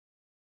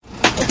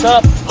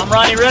What's up? I'm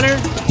Ronnie Renner,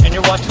 and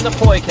you're watching the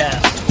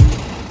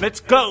Poicast. Let's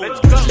go!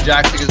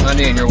 Jack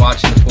Sigismundi, and you're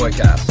watching the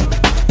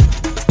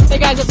Poicast. Hey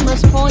guys, it's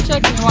Marissa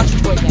Polachek, and you're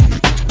watching the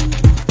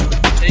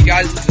Poicast. Hey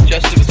guys, this is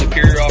Justin with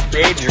Superior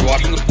Off-Road, and you're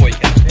watching the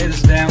Poicast. Hey, this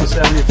is Dan with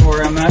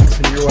 74MX,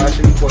 and you're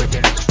watching the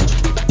Poicast.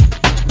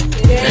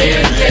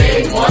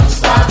 J&J One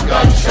Stop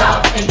Gun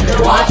Shop, and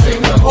you're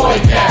watching the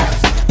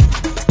Poicast.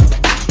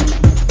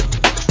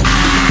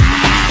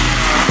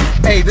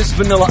 Hey, this is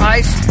Vanilla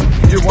Ice,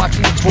 and you're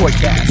watching the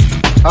Poicast.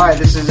 Hi,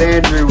 this is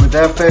Andrew with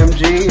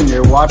FMG, and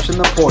you're watching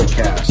the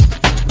Poicast.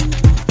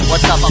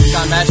 What's up? I'm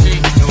Sean Messi,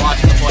 and you're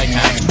watching the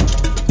Poicast.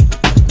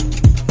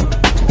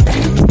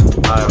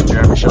 Hi, I'm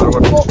Jeremy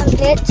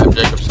Shuttleworth. I'm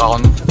Jacob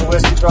Solomon. The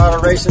Whiskey Throttle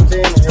Racing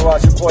Team, and you're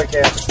watching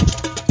Poicast.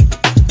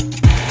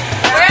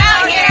 We're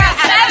out here at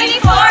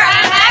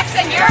 74MX,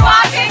 and you're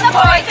watching the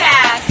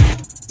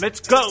Poicast. Let's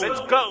go!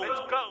 Let's go!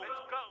 Let's go!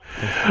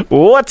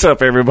 What's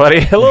up,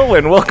 everybody? Hello,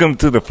 and welcome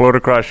to the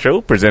Floridacross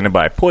Show, presented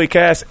by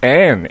Poicast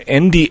and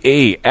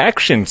NDA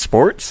Action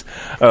Sports.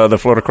 The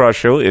Floridacross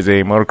Show is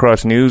a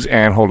motocross news,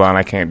 and hold on,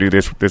 I can't do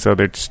this with this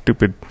other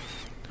stupid...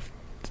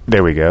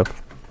 There we go.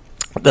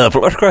 The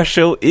Floridacross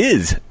Show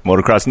is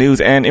motocross news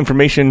and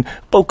information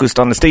focused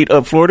on the state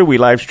of Florida. We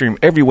live stream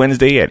every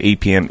Wednesday at 8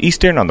 p.m.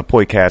 Eastern on the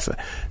Poicast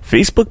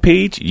Facebook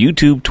page,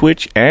 YouTube,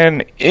 Twitch,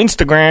 and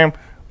Instagram.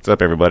 What's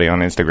up, everybody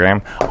on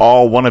Instagram?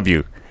 All one of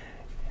you.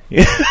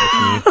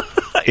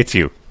 It's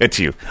you.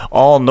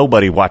 All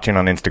nobody watching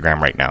on Instagram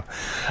right now.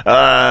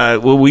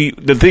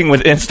 The thing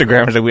with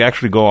Instagram is that we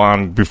actually go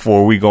on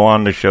before we go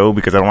on the show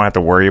because I don't have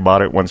to worry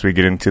about it once we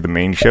get into the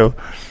main show.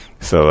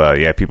 So,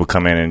 people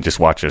come in and just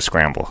watch us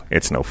scramble.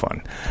 It's no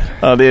fun.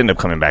 They end up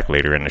coming back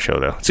later in the show,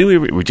 though. See,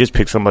 we just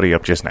picked somebody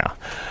up just now.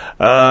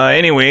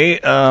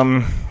 Anyway,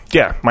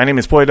 my name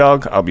is Poi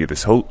Dog. I'll be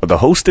the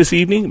host this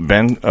evening.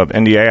 Ben of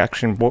NDA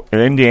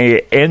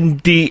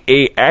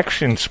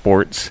Action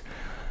Sports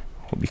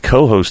will be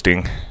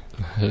co-hosting.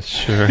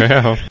 Sure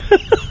am.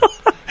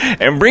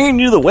 And bringing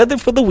you the weather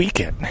for the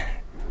weekend.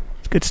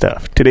 Good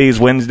stuff. Today is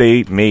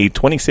Wednesday, May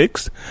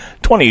 26th,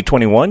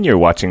 2021. You're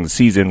watching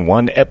Season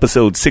 1,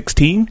 Episode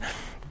 16,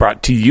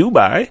 brought to you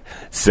by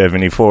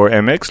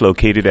 74MX,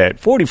 located at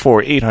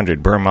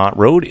 44800 Vermont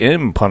Road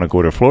in Punta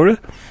Gorda, Florida.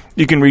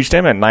 You can reach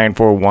them at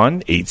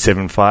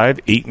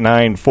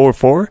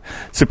 941-875-8944.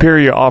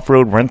 Superior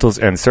Off-Road Rentals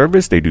and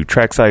Service. They do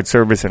trackside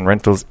service and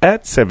rentals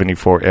at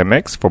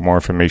 74MX. For more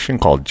information,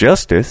 call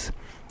Justice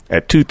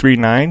at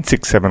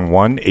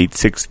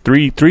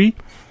 239-671-8633.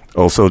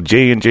 Also,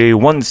 J&J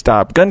One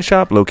Stop Gun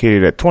Shop,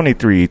 located at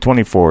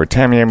 2324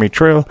 Tamiami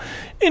Trail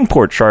in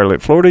Port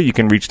Charlotte, Florida. You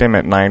can reach them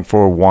at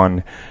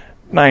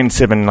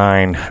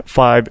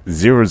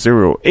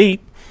 941-979-5008.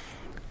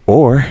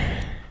 Or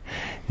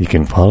you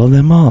can follow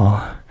them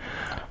all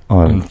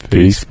on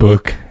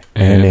Facebook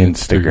and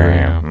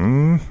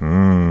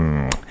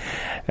Instagram.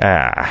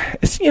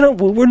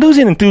 We're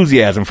losing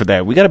enthusiasm for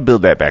that. We got to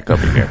build that back up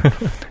again.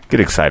 Get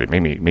excited.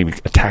 Maybe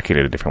attack it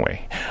in a different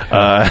way.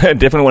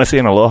 Definitely want to say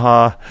an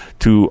aloha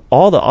to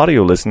all the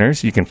audio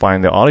listeners. You can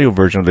find the audio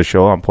version of the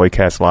show on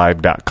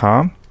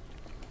poicastlive.com.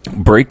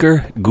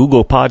 Breaker,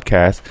 Google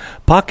Podcast,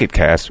 Pocket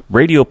Cast,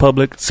 Radio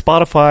Public,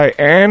 Spotify,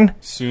 and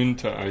soon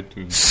to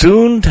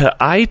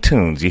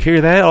iTunes. You hear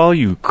that, all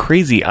you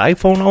crazy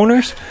iPhone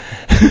owners?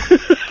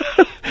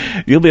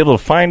 You'll be able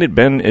to find it.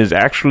 Ben is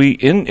actually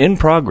in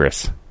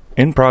progress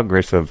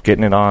of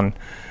getting it on.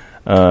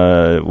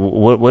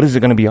 What is it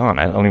going to be on?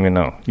 I don't even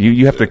know.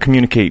 You have to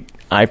communicate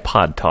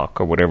iPod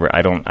Talk or whatever.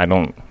 I don't.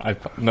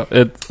 No,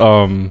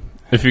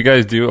 if you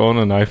guys do own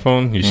an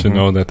iPhone, you should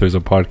know that there's a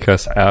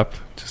podcast app.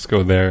 Just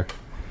go there.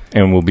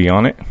 And we'll be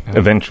on it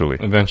eventually.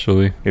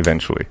 Eventually.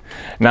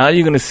 Now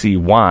you're going to see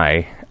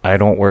why I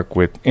don't work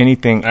with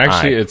anything.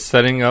 Actually, it's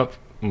setting up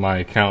my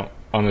account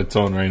on its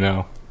own right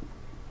now.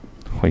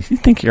 Well, you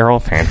think you're all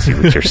fancy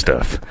with your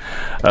stuff.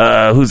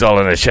 Who's all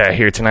in the chat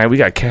here tonight? We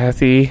got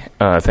Kathy.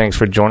 Thanks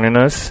for joining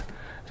us.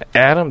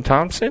 Adam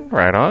Thompson,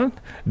 right on.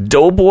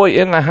 Doughboy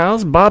in the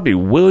house. Bobby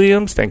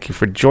Williams, thank you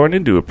for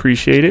joining. Do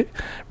appreciate it.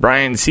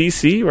 Brian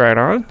CC, right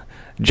on.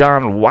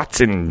 John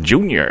Watson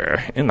Jr.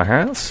 in the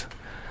house.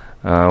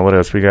 What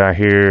else we got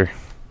here?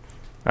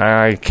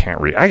 I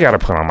can't read. I got to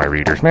put on my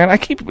readers, man. I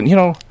keep,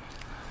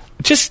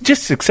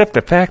 just accept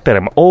the fact that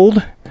I'm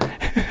old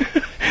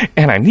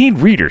and I need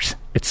readers.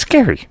 It's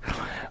scary.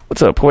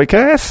 What's up,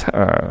 Poicast?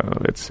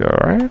 It's all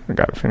right. I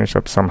got to finish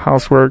up some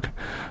housework.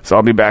 So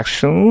I'll be back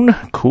soon.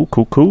 Cool.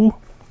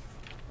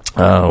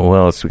 What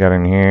else we got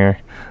in here?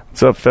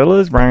 What's up,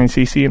 fellas? Brian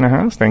CC in the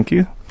house. Thank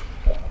you.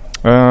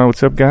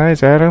 What's up,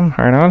 guys? Adam,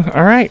 right on.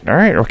 All right.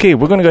 Okay,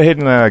 we're going to go ahead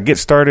and get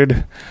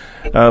started.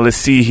 Let's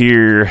see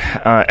here.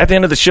 At the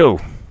end of the show,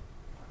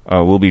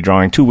 we'll be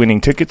drawing 2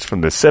 winning tickets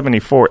from the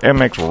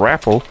 74MX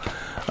raffle.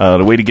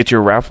 The way to get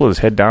your raffle is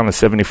head down to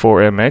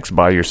 74MX,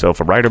 buy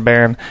yourself a rider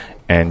band,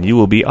 and you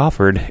will be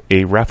offered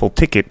a raffle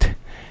ticket.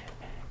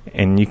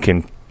 And you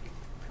can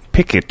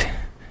pick it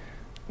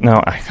No,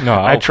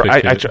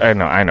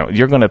 I know.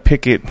 You're gonna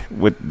pick it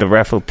with the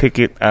raffle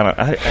ticket. I'm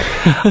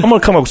gonna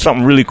come up with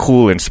something really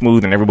cool and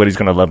smooth, and everybody's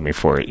gonna love me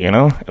for it.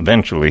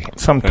 Eventually,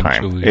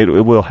 sometime it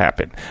will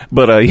happen.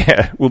 But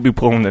yeah, we'll be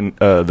pulling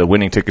the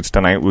winning tickets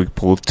tonight. We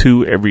pull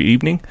 2 every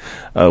evening.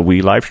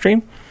 We live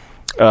stream.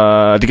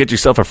 To get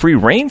yourself a free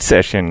rain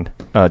session,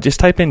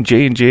 just type in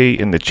J&J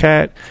in the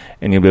chat,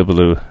 and you'll be able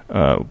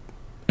to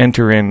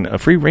enter in a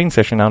free rain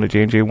session out at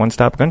J&J One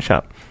Stop Gun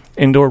Shop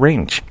indoor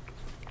range.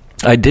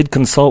 I did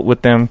consult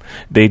with them.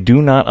 They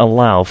do not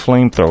allow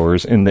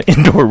flamethrowers in the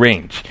indoor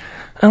range.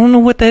 I don't know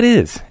what that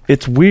is.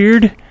 It's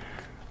weird.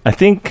 I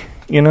think,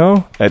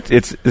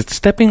 it's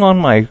stepping on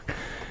my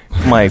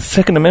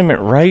Second Amendment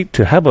right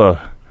to have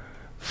a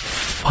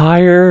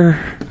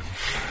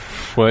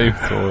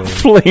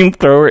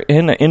flamethrower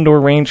in an indoor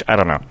range. I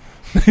don't know.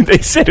 They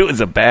said it was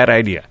a bad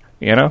idea,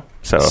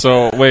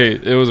 So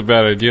wait, it was a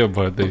bad idea,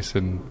 but they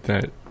said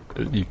that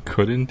you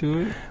couldn't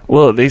do it?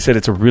 Well, they said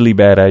it's a really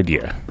bad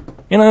idea.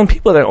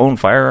 People that own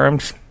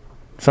firearms,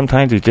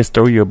 sometimes they just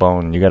throw you a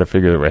bone. You got to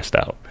figure the rest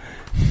out.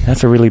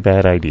 That's a really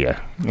bad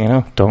idea.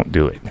 Don't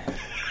do it.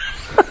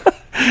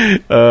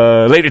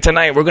 Later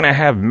tonight, we're going to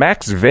have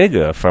Max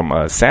Vega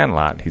from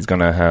Sandlot. He's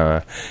going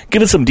to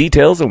give us some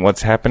details on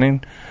what's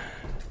happening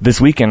this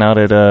weekend out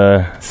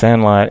at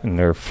Sandlot and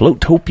their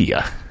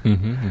Floatopia.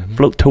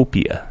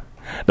 Floatopia.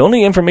 The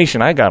only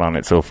information I got on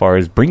it so far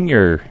is bring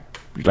your,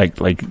 like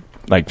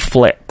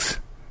Flex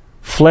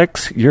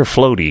your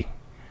floaty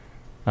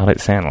out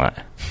at Sandlot.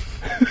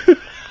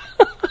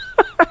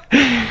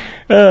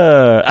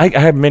 I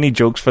have many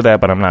jokes for that,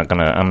 but I'm not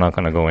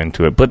gonna go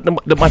into it. But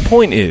my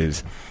point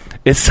is,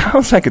 it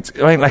sounds like it's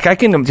like I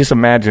can just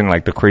imagine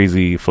like the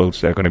crazy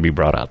floats that are going to be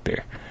brought out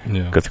there.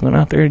 Yeah, because you're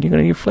going out there and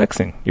you're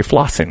flexing, you're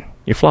flossing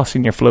your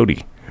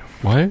floaty.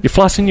 What? You're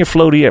flossing your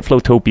floaty at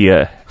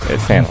Floatopia at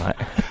Sandlot.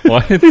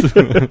 What?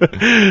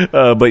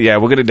 But yeah,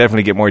 we're going to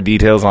definitely get more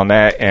details on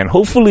that, and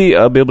hopefully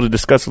I'll be able to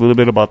discuss a little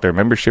bit about their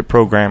membership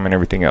program and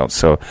everything else.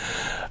 So,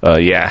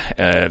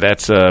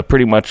 that's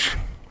pretty much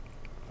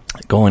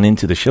going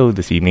into the show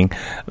this evening.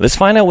 Let's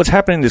find out what's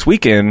happening this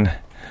weekend.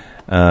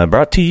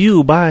 Brought to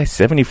you by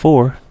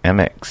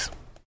 74MX.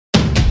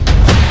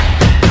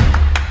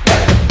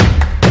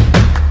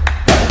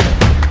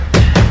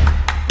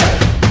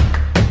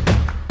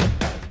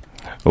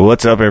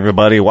 What's up,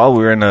 everybody? While we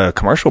were in a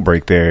commercial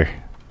break there,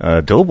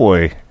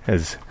 Doughboy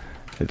it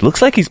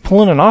looks like he's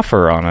pulling an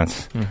offer on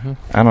us.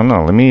 I don't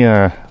know. Let me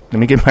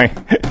get my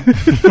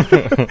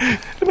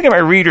let me get my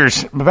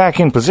readers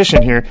back in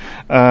position here.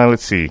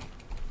 Let's see.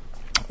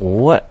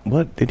 What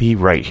did he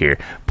write here?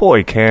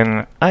 Boy,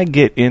 can I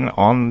get in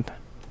on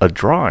a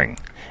drawing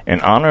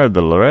in honor of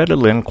the Loretta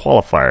Lynn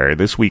qualifier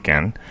this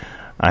weekend?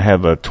 I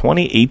have a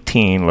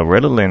 2018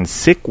 Loretta Lynn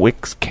Sick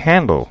Wicks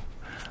candle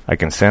I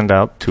can send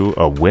out to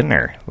a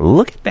winner.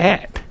 Look at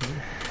that.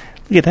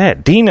 Look at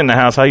that. Dean in the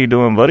house. How you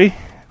doing, buddy?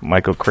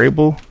 Michael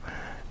Crable.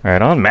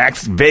 Right on.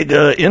 Max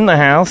Vega in the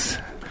house.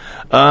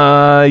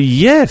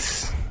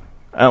 Yes.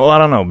 Well, I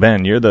don't know,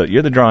 Ben. You're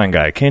the drawing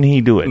guy. Can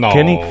he do it? No.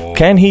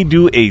 Can he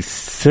do a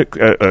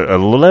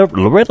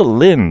Loretta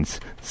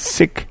Lynn's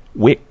Sick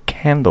Wick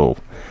candle?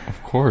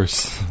 Of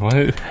course.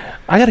 What?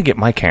 I got to get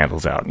my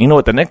candles out. You know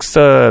what? The next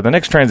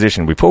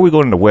transition, before we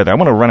go into weather, I'm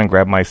going to run and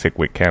grab my Sick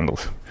Wick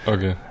candles.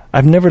 Okay.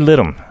 I've never lit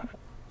them.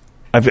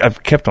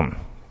 I've kept them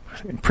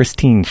in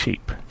pristine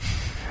shape.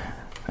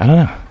 I don't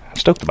know. I'm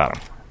stoked about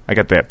them. I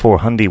got that poor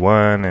Hyundai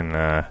one, and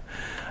I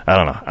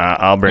don't know.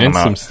 I'll bring them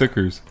out. And some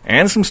stickers.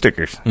 And some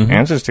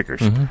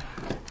stickers.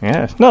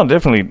 Yeah. No,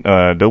 definitely,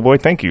 Doughboy,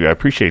 thank you. I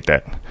appreciate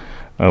that.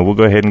 We'll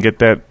go ahead and get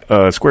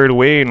that squared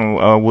away, and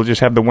we'll just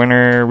have the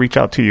winner reach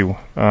out to you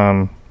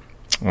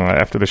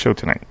after the show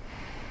tonight.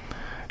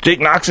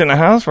 Jake Knox in the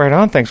house. Right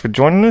on. Thanks for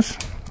joining us.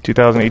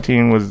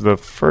 2018 was the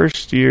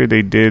first year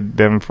they did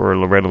them for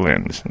Loretta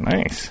Lynn's.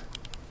 Nice.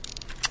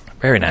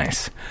 Very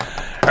nice.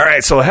 All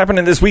right, so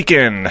happening this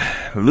weekend,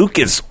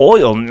 Lucas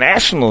Oil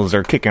Nationals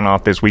are kicking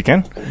off this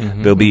weekend.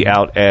 They'll be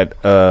out at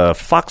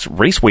Fox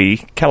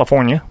Raceway,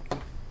 California.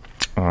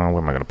 Where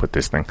am I going to put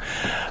this thing?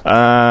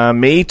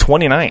 May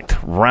 29th,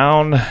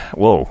 round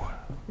one.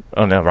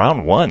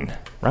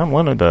 Round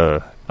one of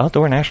the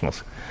Outdoor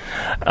Nationals.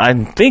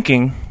 I'm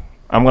thinking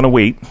I'm going to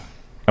wait.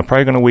 I'm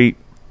probably going to wait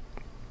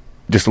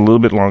just a little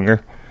bit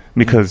longer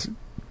because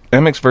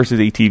MX versus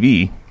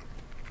ATV,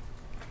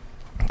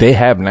 they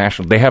have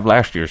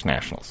last year's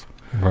nationals,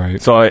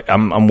 right? So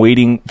I'm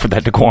waiting for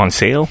that to go on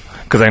sale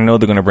because I know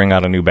they're going to bring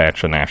out a new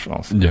batch of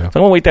nationals. Yeah, so I'm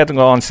going to wait that to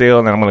go on sale,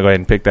 and then I'm going to go ahead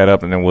and pick that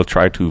up, and then we'll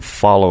try to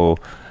follow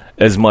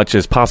as much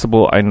as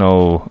possible. I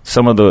know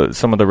some of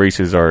the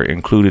races are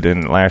included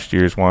in last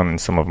year's one,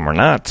 and some of them are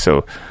not.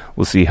 So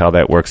we'll see how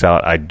that works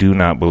out. I do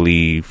not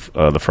believe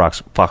the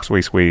Fox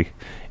Raceway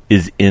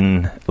is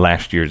in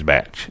last year's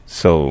batch,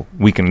 so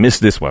we can miss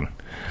this one,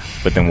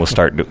 but then we'll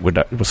start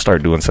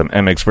doing some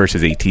MX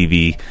versus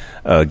ATV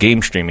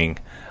game streaming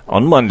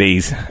on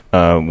Mondays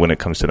when it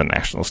comes to the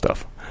national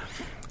stuff.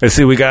 Let's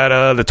see, we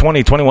got the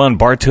 2021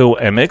 Bartow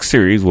MX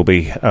Series will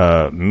be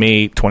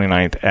May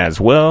 29th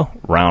as well,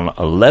 round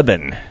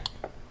 11.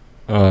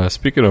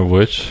 Speaking of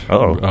which,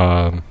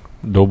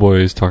 Doughboy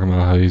is talking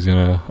about how he's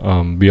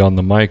gonna be on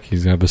the mic.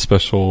 He's gonna have a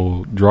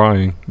special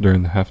drawing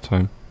during the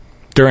halftime.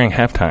 During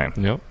halftime?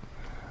 Yep.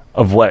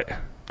 Of what?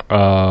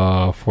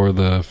 For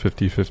the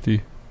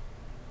 50-50.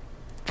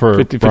 For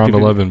 50, round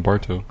 50. 11,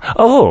 Bartow.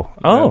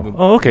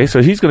 Okay.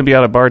 So he's going to be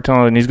out at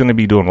Bartow, and he's going to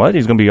be doing what?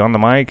 He's going to be on the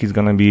mic. He's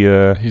going to be...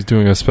 He's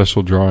doing a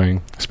special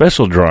drawing.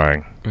 Special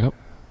drawing. Yep.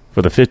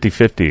 For the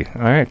 50-50.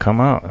 All right, come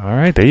out. All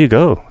right, there you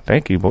go.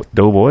 Thank you,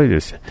 Doughboy.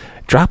 Just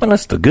dropping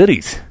us the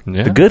goodies.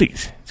 Yeah. The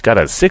goodies. It's got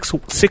a six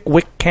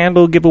wick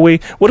candle giveaway.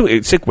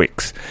 6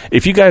 wicks.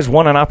 If you guys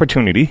want an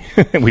opportunity,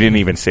 we didn't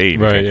even say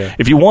anything. Right, yeah.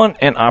 If you want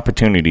an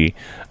opportunity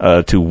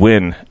to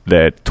win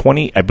that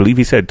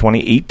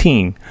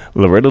 2018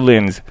 Loretta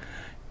Lynn's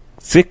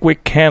 6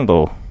 wick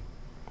candle,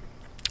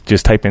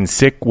 just type in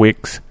 6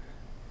 wicks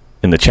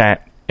in the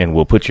chat, and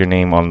we'll put your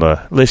name on the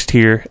list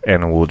here,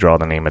 and we'll draw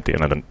the name at the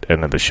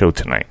end of the show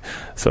tonight.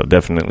 So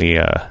definitely,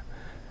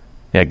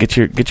 get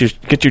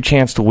your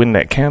chance to win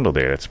that candle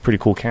there. It's a pretty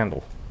cool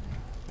candle.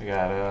 I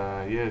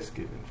got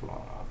get info on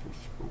offers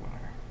for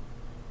winner.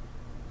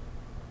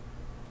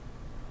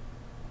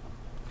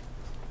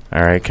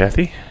 All right,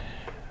 Kathy.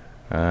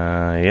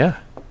 I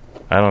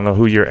don't know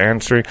who you're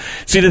answering.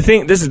 See, the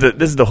thing, this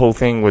is the whole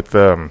thing with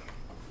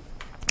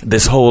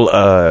this whole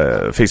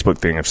Facebook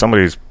thing. If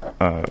somebody's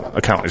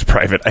account is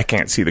private, I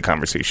can't see the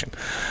conversation.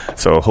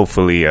 So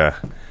hopefully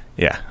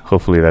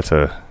that's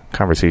a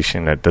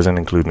conversation that doesn't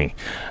include me.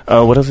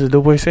 What else did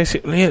Doughboy say?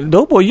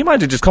 Doughboy, you might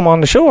have just come on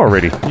the show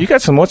already. You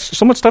got so much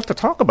stuff to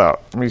talk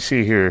about. Let me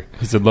see here.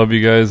 He said, "Love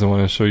you guys. I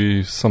want to show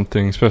you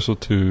something special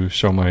to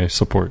show my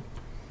support."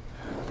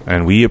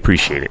 And we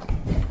appreciate it.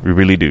 We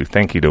really do.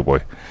 Thank you, Doughboy.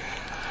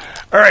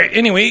 All right,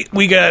 anyway,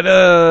 we got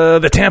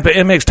the Tampa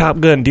MX Top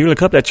Gun Dealer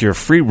Cup. That's your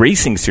free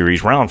racing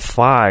series. Round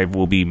 5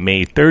 will be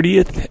May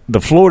 30th. The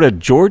Florida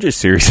Georgia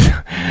Series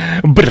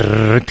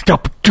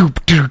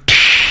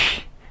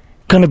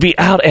gonna be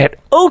out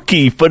at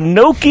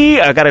Okefenokee.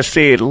 I gotta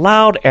say it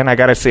loud and I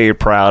gotta say it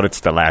proud. It's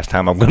the last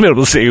time I'm gonna be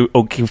able to say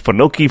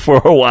Okefenokee for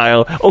a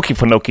while.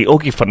 Okefenokee.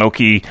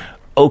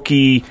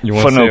 You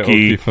want to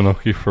say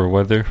Okefenokee for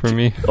weather for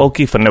me?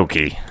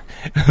 Okefenokee.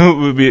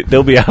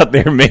 They'll be out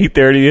there May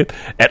 30th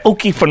at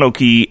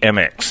Okefenokee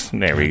MX.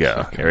 There we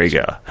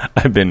go.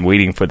 I've been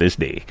waiting for this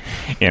day,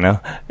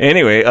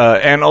 Anyway,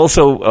 and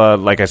also,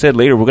 like I said,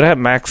 later we're gonna have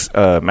Max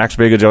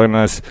Vega join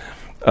us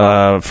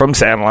from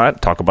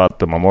Sandlot, talk about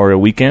the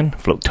Memorial Weekend,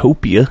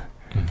 Floatopia.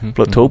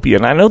 Floatopia,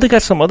 and I know they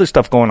got some other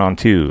stuff going on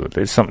too.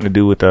 There's something to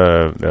do with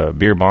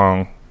beer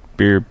pong,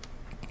 beer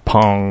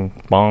pong.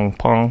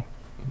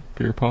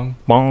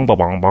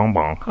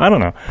 I don't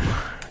know.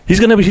 He's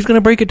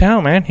gonna break it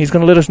down, man. He's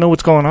gonna let us know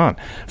what's going on.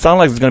 Sounds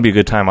like it's gonna be a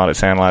good time out at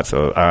Sandlot.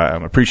 So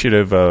I'm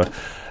appreciative of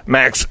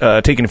Max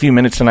taking a few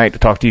minutes tonight to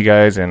talk to you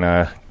guys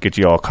and get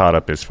you all caught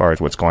up as far as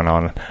what's going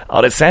on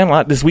out at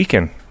Sandlot this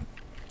weekend.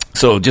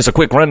 So just a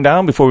quick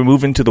rundown before we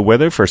move into the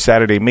weather for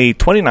Saturday, May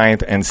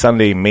 29th and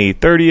Sunday, May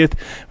 30th.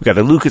 We got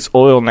the Lucas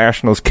Oil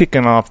Nationals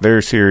kicking off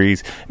their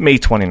series May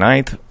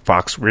 29th,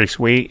 Fox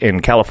Raceway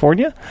in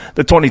California.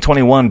 The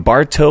 2021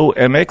 Bartow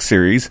MX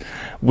Series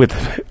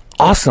with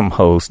awesome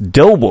host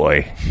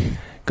Doughboy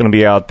going to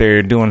be out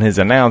there doing his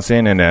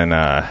announcing and then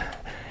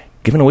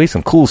giving away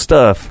some cool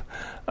stuff.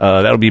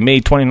 That'll be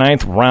May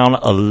 29th, round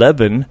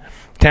 11.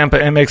 Tampa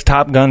MX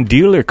Top Gun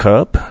Dealer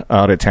Cup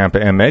out at Tampa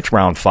MX,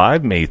 round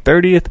 5, May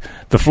 30th.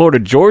 The Florida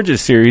Georgia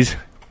Series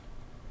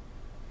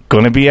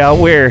going to be out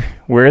where?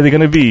 Where are they going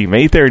to be?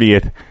 May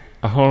 30th.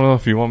 I don't know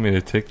if you want me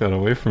to take that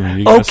away from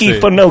you.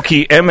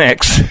 Okefenokee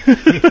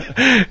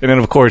MX. And then,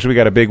 of course, we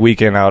got a big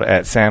weekend out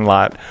at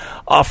Sandlot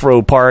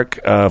Off-Road Park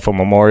for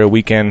Memorial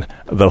Weekend,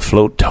 the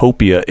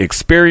Floatopia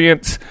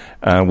Experience.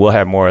 We'll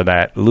have more of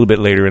that a little bit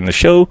later in the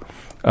show.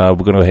 We're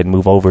going to go ahead and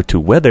move over to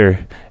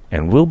weather,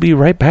 and we'll be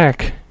right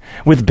back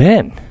with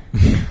Ben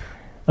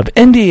of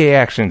NDA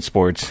Action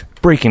Sports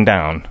breaking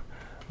down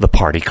the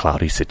partly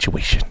cloudy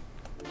situation.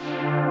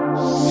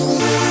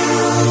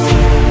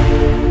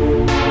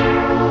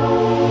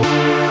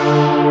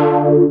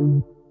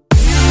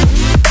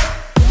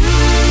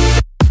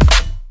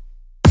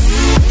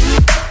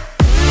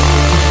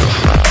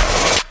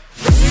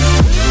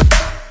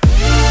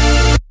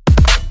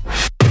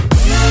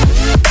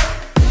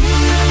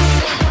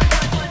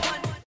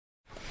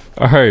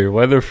 All right,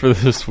 weather for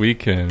this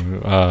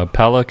weekend.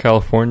 Pala,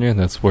 California.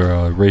 That's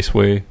where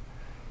Raceway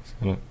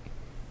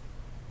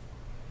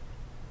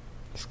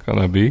is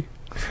gonna be.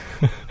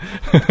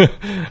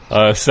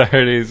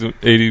 Saturday's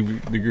 80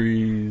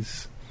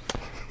 degrees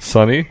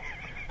sunny.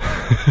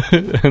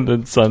 And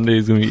then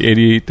Sunday's gonna be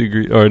 88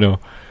 degrees,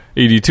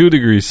 82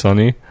 degrees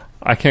sunny.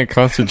 I can't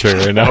concentrate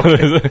right now.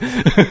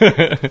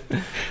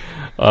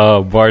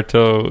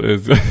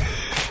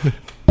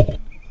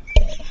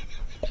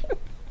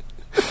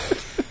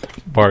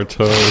 Bartow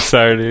is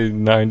Saturday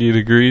 90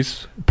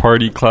 degrees,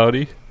 partly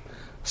cloudy.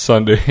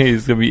 Sunday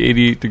is gonna be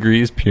 88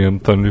 degrees, PM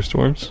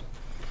thunderstorms.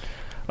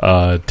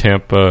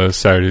 Tampa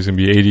Saturday is gonna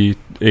be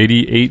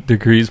 88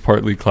 degrees,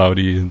 partly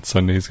cloudy, and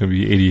Sunday is gonna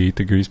be 88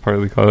 degrees,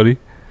 partly cloudy.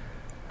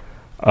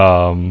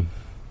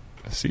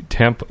 Let's see,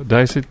 Tampa. Did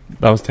I say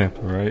that was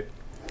Tampa, right?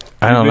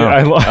 I don't know.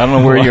 I don't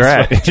know where you're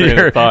at.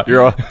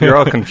 You're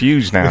all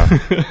confused now.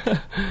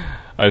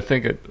 I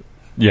think I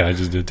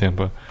just did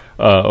Tampa.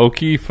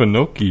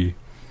 Okefenokee.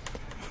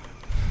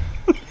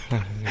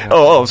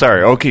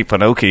 Sorry.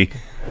 Okefenokee.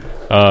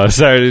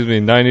 Saturday's going to be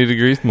 90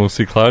 degrees,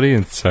 mostly cloudy,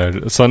 and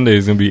Sunday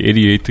is going to be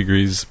 88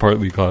 degrees,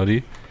 partly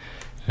cloudy.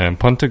 And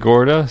Punta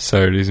Gorda,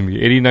 Saturday's going to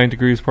be 89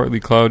 degrees, partly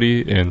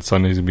cloudy, and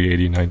Sunday's going to be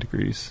 89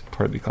 degrees,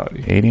 partly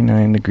cloudy.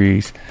 89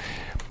 degrees.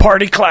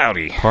 Party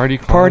cloudy. Party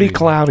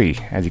cloudy.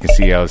 As you can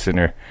see, I was sitting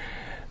there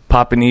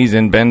popping these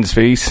in Ben's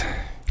face.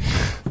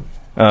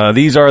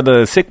 These are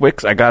the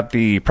Sickwicks. I got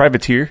the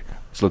Privateer.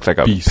 This looks like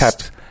a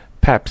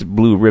Pabst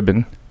Blue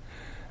Ribbon.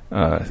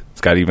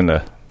 It's got even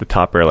the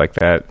top air like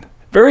that.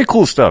 Very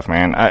cool stuff,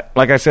 man.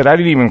 Like I said, I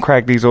didn't even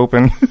crack these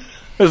open.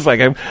 It's like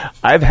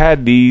I've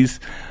had these,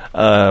 for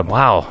a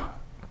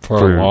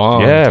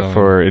long time.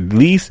 For at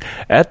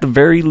the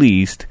very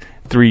least,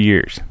 3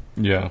 years.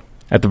 Yeah.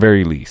 At the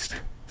very least.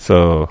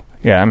 So,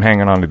 yeah, I'm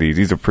hanging on to these.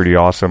 These are pretty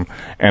awesome.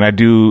 And I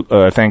do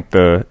thank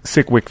the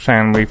Sickwick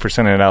family for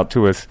sending it out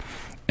to us,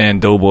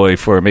 and Doughboy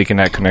for making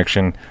that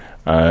connection.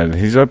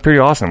 These are pretty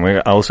awesome. I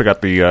also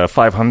got the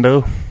 5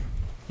 Hundo.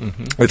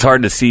 Mm-hmm. It's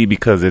hard to see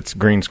because it's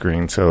green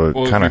screen, so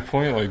it kind of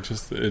point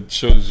it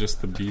shows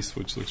just the Beast,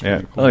 which looks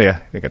pretty cool. Oh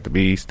yeah, they got the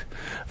Beast,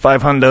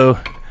 5 Hundo.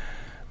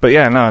 But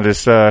yeah, no,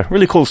 just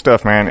really cool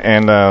stuff, man.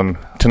 And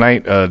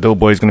tonight,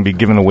 Doughboy is going to be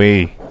giving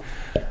away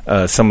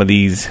some of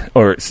these,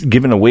 or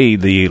giving away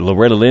the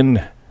Loretta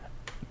Lynn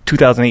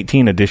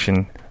 2018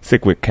 edition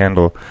Sickwick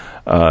candle.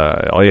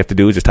 All you have to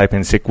do is just type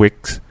in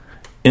Sickwicks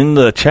in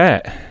the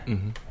chat,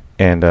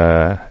 and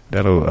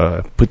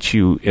that'll put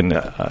you in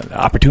the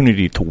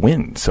opportunity to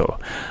win. So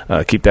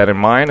keep that in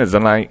mind as the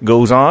night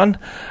goes on.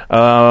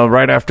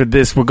 Right after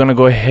this, we're going to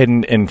go ahead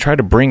and try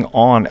to bring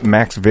on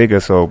Max Vega.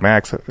 So,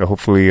 Max,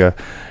 hopefully you're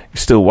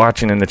still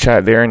watching in the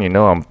chat there, and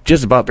I'm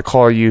just about to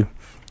call you,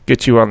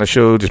 get you on the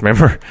show. Just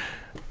remember,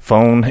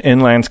 phone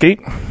in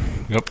landscape.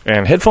 Yep.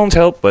 And headphones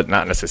help, but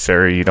not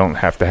necessary. You don't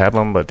have to have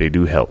them, but they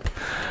do help.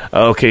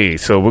 Okay,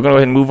 so we're going to go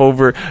ahead and move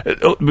over.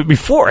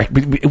 Before, I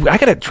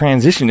got to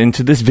transition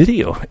into this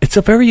video. It's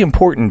a very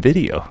important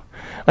video.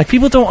 Like,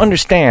 people don't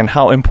understand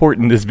how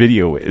important this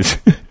video is.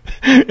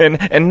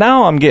 and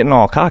now I'm getting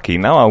all cocky.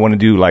 Now I want to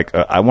do,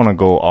 I want to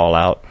go all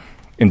out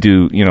and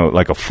do,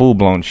 like a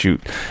full-blown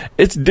shoot.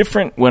 It's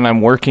different when I'm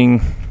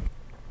working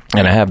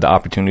and I have the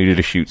opportunity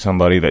to shoot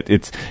somebody. That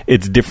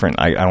it's different.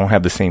 I don't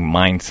have the same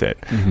mindset.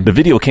 Mm-hmm. The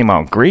video came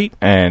out great,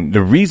 and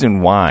the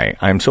reason why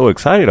I'm so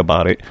excited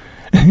about it,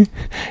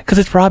 because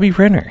it's Robbie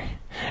Renner.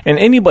 And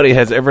anybody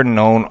has ever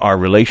known our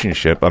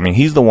relationship, I mean,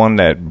 he's the one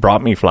that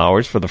brought me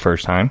flowers for the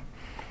first time.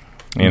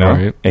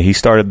 Right. And he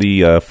started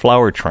the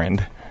flower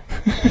trend.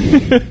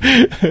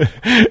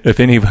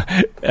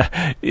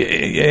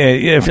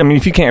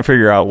 If you can't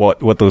figure out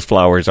what those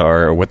flowers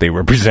are or what they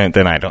represent,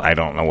 then I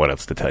don't know what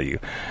else to tell you.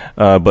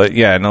 But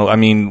yeah, no, I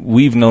mean,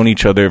 we've known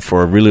each other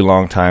for a really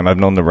long time. I've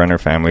known the Renner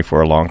family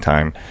for a long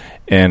time,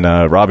 and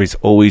Robbie's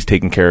always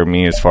taken care of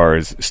me as far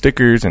as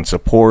stickers and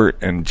support,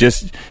 and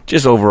just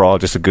overall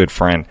just a good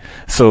friend.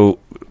 So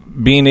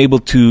being able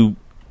to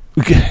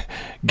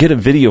get a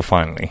video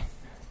finally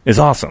is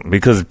awesome,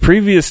 because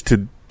previous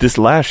to this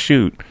last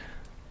shoot,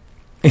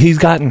 he's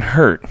gotten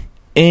hurt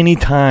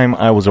anytime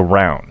I was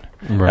around.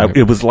 Right.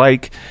 It was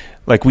like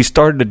we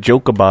started to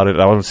joke about it.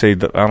 I would say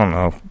that, I don't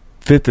know,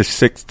 5th or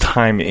 6th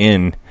time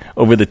in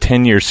over the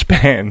 10-year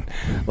span,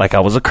 like I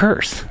was a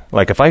curse.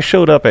 Like, if I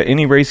showed up at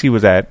any race he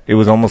was at, it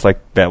was almost like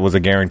that was a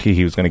guarantee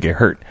he was going to get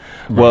hurt.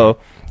 Right. Well,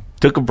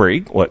 took a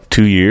break,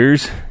 2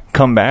 years,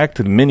 come back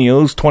to the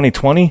Mini-O's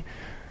 2020,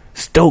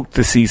 stoked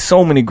to see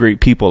so many great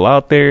people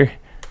out there.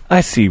 I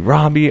see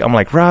Robbie. I'm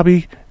like,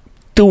 Robbie,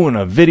 doing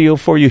a video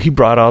for you. He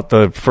brought out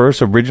the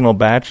first original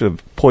batch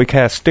of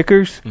Poicast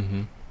stickers,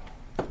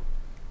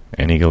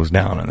 and he goes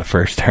down on the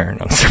first turn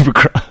on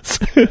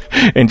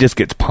Supercross and just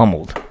gets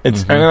pummeled. And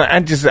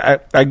I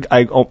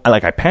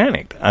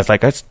panicked. I was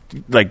like,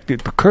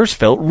 the curse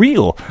felt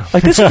real.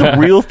 Like, this is a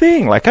real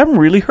thing. Like, I'm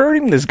really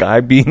hurting this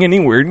guy being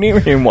anywhere near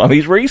him while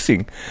he's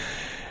racing.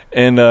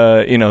 And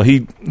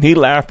he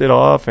laughed it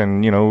off,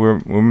 and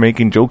we're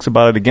making jokes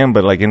about it again.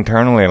 But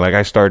internally,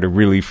 I started to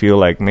really feel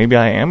like maybe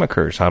I am a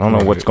curse. I don't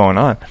know what's going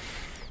on.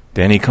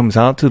 Then he comes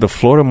out to the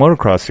Florida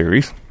Motocross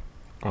Series.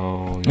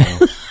 Oh yeah.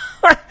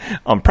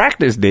 On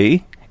practice day,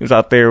 he was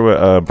out there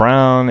with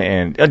Brown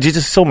and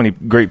just so many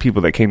great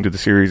people that came to the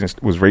series and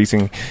was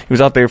racing. He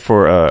was out there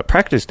for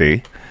practice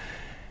day.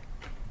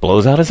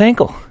 Blows out his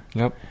ankle.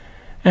 Yep.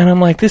 And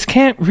I'm like, this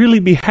can't really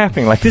be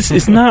happening. Like, this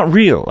is not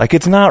real. Like,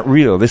 it's not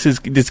real.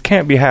 This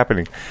can't be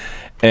happening.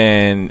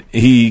 And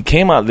he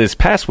came out this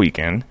past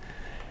weekend,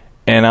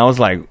 and I was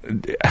like,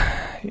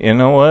 you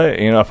know what?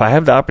 If I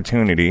have the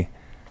opportunity,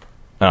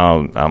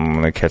 I'm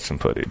going to catch some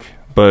footage.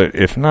 But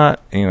if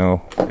not,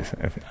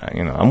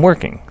 I'm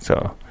working.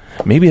 So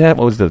maybe that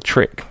was the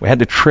trick. We had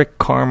to trick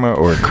karma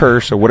or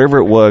curse or whatever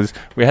it was.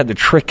 We had to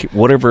trick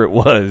whatever it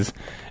was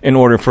in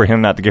order for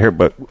him not to get hurt.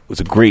 But it was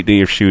a great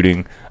day of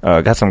shooting.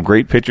 Got some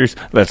great pictures.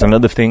 That's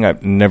another thing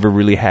I've never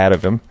really had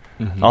of him.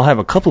 Mm-hmm. I'll have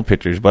a couple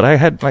pictures, but I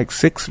had like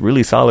 6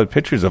 really solid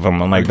pictures of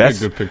him. I'm like, that's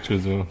good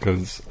pictures though,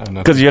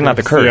 because you're not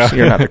the curse. Yeah.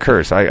 You're not the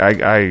curse.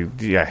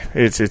 Yeah.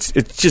 It's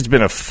just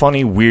been a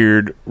funny,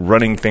 weird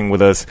running thing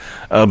with us.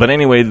 But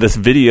anyway, this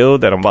video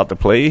that I'm about to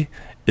play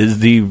is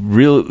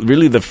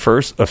really the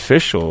first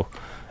official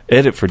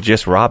edit for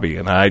just Robbie.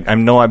 And I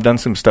know I've done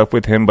some stuff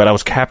with him, but I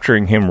was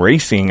capturing him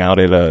racing out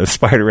at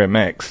Spider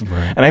MX,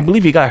 right. And I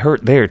believe he got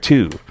hurt there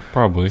too.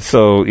 Probably.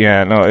 So,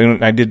 yeah, no,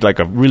 and I did like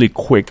a really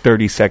quick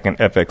 30-second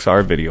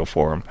FXR video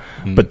for him.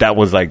 But that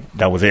was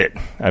it.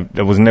 I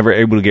was never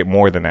able to get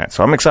more than that.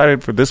 So I'm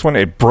excited for this one.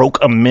 It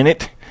broke a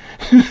minute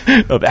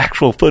of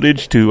actual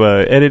footage to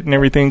edit and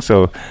everything.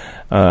 So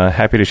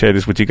happy to share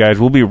this with you guys.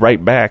 We'll be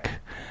right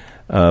back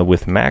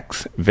with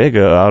Max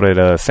Vega out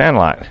at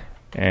Sandlot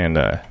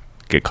and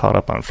get caught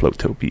up on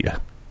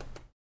Floatopia.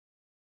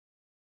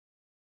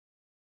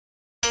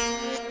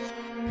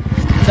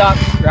 What's up?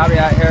 Robbie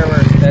out here.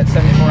 We're at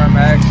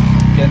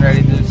 74MX, getting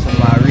ready to do some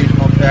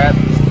regional prep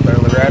for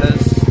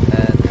Loretta's,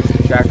 and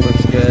the track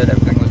looks good,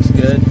 everything looks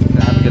good, and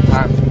have a good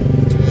time.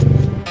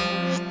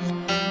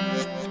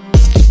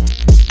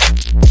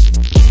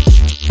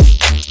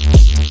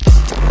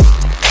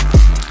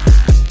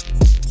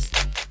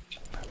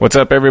 What's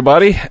up,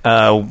 everybody?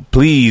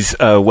 Please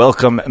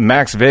welcome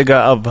Max Vega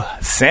of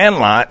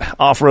Sandlot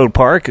Off-Road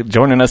Park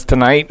joining us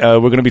tonight. We're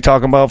going to be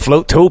talking about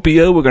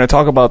Floatopia. We're going to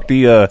talk about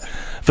the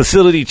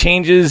facility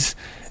changes,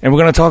 and we're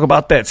going to talk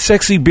about that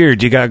sexy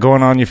beard you got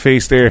going on your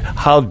face there.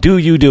 How do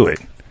you do it?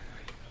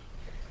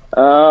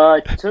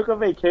 I took a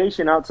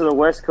vacation out to the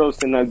West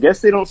Coast, and I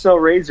guess they don't sell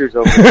razors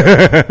over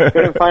there.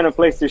 Couldn't find a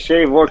place to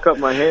shave or cut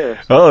my hair.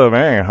 So. Oh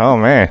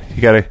man!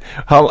 You gotta.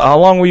 How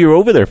long were you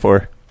over there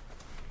for?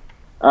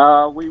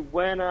 We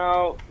went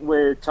out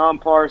with Tom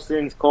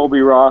Parsons, Colby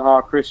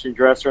Raha, Christian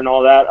Dresser, and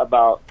all that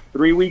about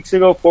 4 weeks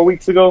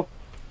ago,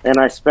 and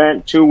I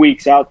spent 2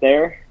 weeks out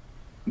there.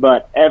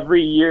 But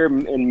every year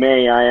in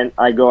May,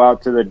 I go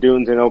out to the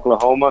dunes in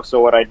Oklahoma.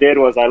 So what I did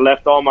was I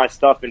left all my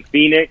stuff in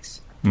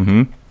Phoenix,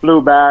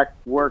 flew back,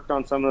 worked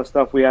on some of the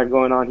stuff we had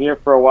going on here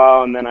for a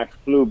while, and then I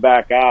flew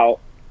back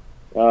out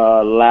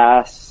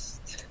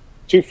last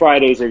 2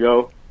 Fridays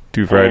ago.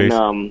 2 Fridays.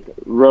 And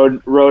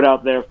rode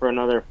out there for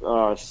another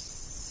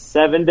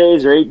 7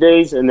 days or 8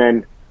 days, and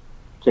then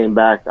came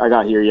back. I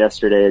got here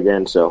yesterday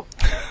again, so.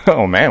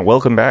 Oh, man,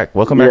 welcome back.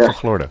 Welcome back to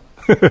Florida.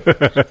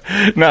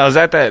 Now, is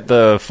that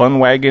the fun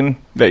wagon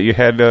that you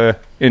had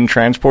in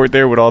transport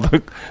there with all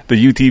the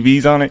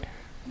UTVs on it?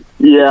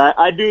 Yeah,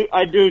 I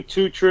do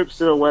 2 trips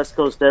to the West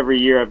Coast every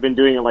year. I've been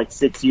doing it like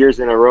 6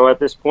 years in a row at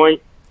this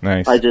point.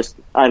 Nice.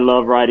 I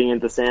love riding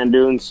into sand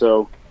dunes,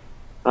 so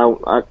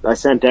I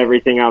sent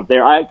everything out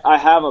there. I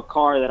have a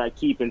car that I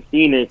keep in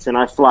Phoenix, and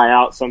I fly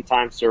out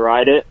sometimes to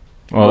ride it.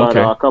 Oh,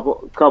 okay. But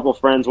a couple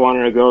friends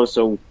wanted to go,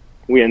 so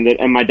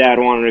and my dad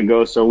wanted to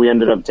go, so we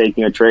ended up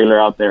taking a trailer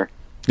out there.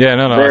 Yeah,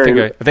 no. I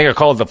think I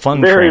called it the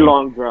fun very train.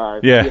 Long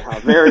drive. Yeah,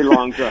 very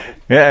long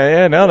drive.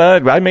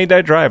 No, I made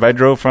that drive. I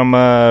drove from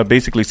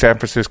basically San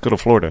Francisco to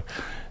Florida.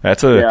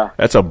 That's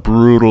a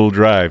brutal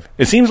drive.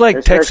 It seems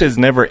like Texas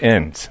never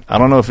ends. I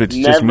don't know if it's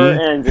just me.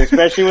 Never ends,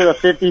 especially with a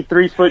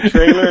 53-foot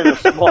trailer and a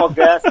small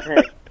gas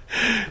tank.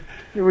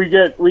 We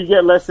get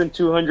less than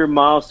 200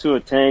 miles to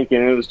a tank,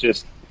 and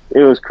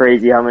it was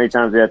crazy how many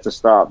times we had to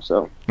stop.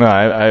 So no,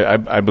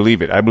 I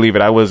believe it.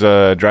 I was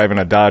driving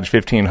a Dodge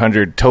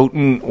 1500,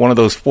 toting one of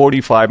those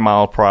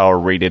 45-mile-per-hour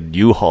rated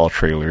U-Haul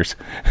trailers.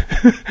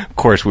 Of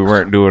course, we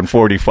weren't doing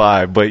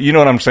 45, but you know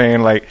what I'm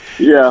saying. Like,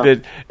 yeah.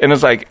 And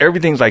it's like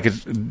everything's like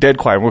it's dead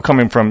quiet. We're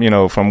coming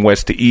from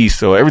west to east,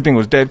 so everything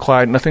was dead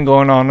quiet. Nothing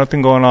going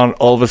on.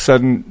 All of a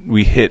sudden,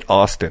 we hit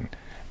Austin.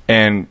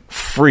 And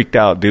freaked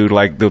out, dude.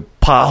 Like, the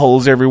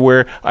potholes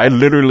everywhere. I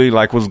literally,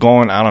 was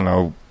going, I don't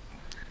know,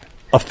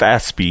 a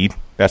fast speed.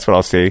 That's what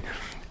I'll say.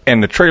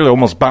 And the trailer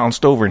almost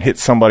bounced over and hit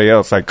somebody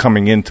else,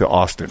 coming into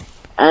Austin.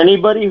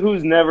 Anybody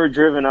who's never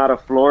driven out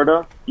of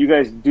Florida, you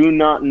guys do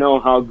not know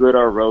how good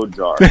our roads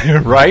are.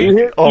 Right? You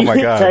hit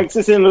God.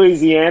 Texas and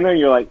Louisiana, and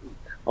you're like,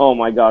 oh,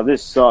 my God,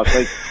 this sucks.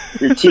 Like,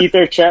 your teeth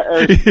are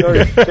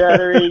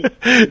chattering.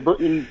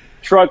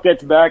 Truck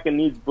gets back and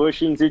needs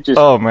bushings. It's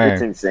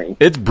insane.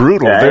 It's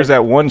brutal. Okay. There's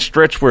that one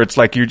stretch where it's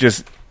like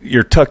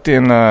you're tucked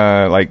in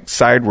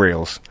side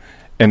rails,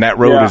 and that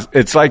road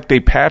it's like they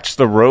patched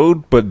the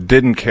road but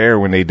didn't care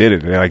when they did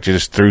it. They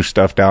just threw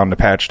stuff down to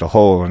patch the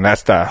hole, and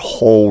that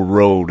whole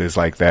road is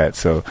like that.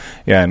 So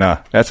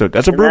that's a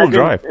brutal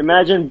drive.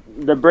 Imagine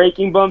the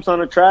braking bumps on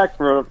a track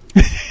for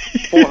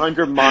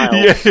 400 miles.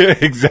 Yeah,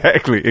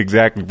 exactly.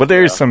 But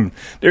there's some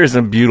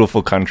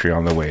beautiful country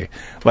on the way.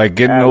 Like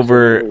getting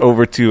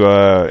over to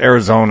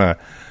Arizona,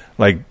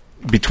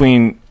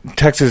 between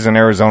Texas and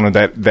Arizona,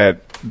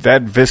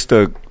 that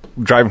vista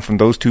driving from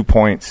those 2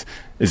 points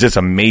is just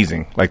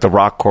amazing. Like the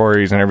rock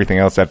quarries and everything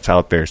else that's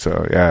out there.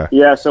 So, yeah.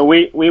 Yeah, so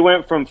we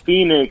went from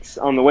Phoenix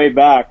on the way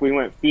back. We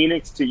went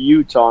Phoenix to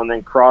Utah and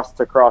then crossed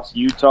across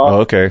Utah. Oh,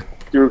 okay.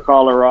 Through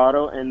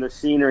Colorado, and the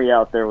scenery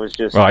out there was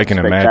just I can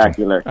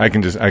spectacular.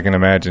 Imagine. I can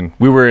imagine.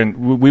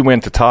 We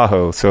went to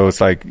Tahoe, so it's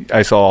like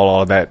I saw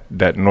all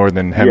that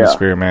northern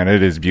hemisphere, man.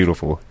 It is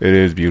beautiful. It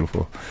is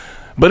beautiful.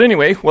 But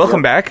anyway,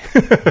 welcome back.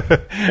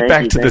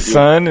 Back to the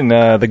sun and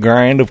the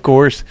grind, of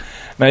course.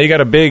 Now you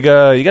got a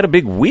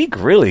big week,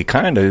 really,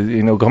 kind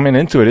of, coming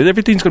into it.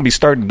 Everything's going to be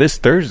starting this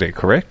Thursday,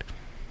 correct?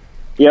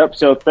 Yep.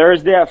 So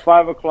Thursday at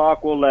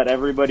 5:00, we'll let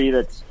everybody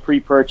that's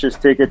pre-purchased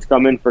tickets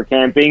come in for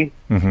camping.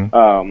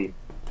 Mm-hmm.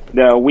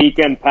 The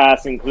weekend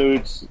pass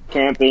includes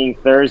camping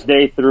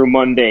Thursday through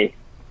Monday.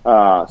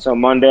 So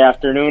Monday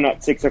afternoon at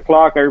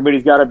 6:00,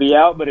 everybody's got to be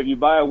out. But if you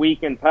buy a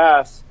weekend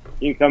pass,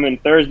 you can come in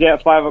Thursday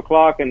at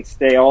 5:00 and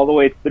stay all the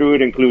way through.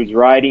 It includes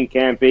riding,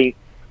 camping.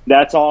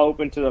 That's all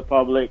open to the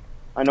public.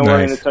 I know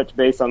we're going to touch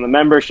base on the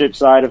membership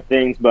side of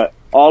things, but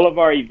all of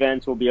our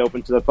events will be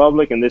open to the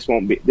public, and this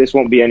won't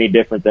be any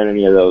different than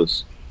any of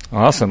those.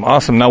 Awesome.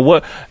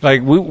 Now,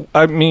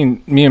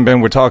 me and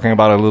Ben were talking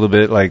about it a little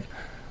bit, like,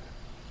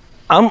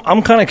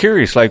 I'm kind of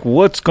curious, like,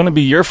 what's going to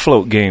be your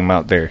float game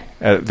out there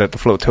at the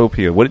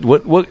Floatopia?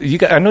 What you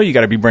got? I know you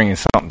got to be bringing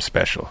something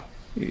special.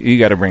 You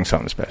got to bring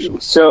something special.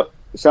 So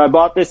I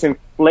bought this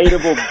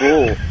inflatable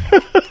bull.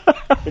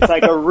 It's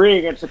like a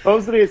ring, and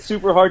supposedly it's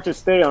super hard to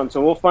stay on. So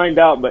we'll find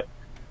out. But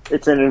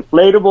it's an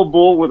inflatable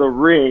bull with a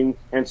ring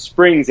and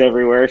springs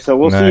everywhere. So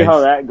we'll see how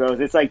that goes.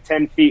 It's like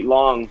 10 feet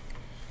long.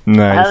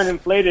 Nice. I haven't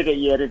inflated it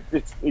yet.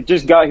 It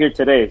just got here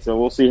today, so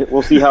we'll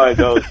see how it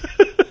goes.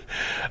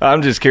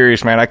 I'm just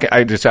curious, man.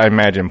 I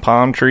imagine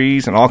palm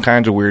trees and all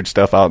kinds of weird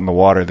stuff out in the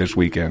water this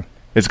weekend.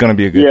 It's going to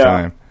be a good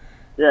time.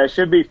 Yeah, it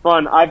should be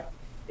fun.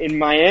 In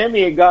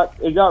Miami, it got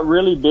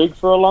really big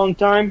for a long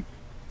time,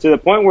 to the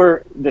point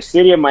where the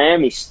city of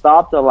Miami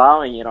stopped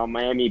allowing it on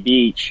Miami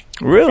Beach.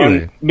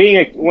 Really?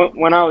 And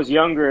when I was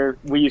younger,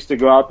 we used to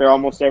go out there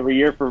almost every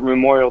year for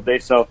Memorial Day,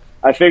 so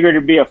I figured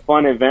it'd be a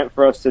fun event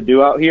for us to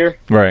do out here.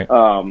 Right.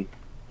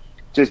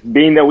 Just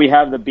being that we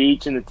have the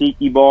beach and the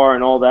tiki bar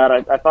and all that,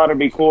 I thought it'd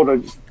be cool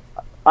to.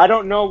 I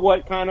don't know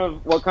what kind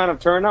of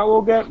turnout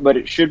we'll get, but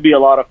it should be a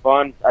lot of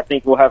fun. I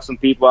think we'll have some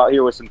people out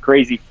here with some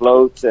crazy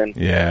floats, and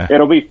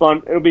it'll be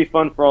fun. It'll be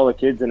fun for all the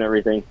kids and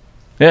everything.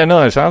 Yeah,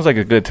 no, it sounds like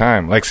a good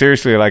time. Like,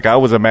 seriously, like, I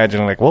was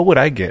imagining, like, what would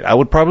I get? I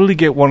would probably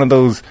get one of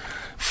those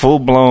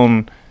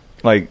full-blown,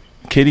 like,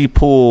 kiddie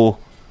pool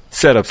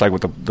setups, like,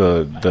 with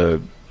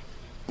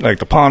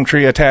the palm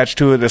tree attached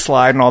to it, the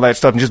slide and all that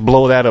stuff, and just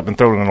blow that up and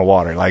throw it in the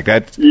water. Like,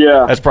 that's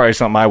probably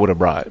something I would have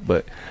brought.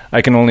 But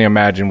I can only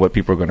imagine what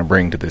people are going to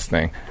bring to this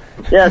thing.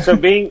 Yeah, so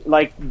being,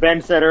 like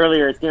Ben said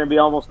earlier, it's going to be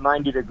almost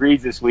 90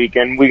 degrees this week,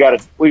 and we got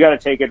to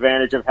take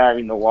advantage of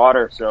having the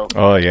water. So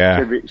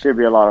should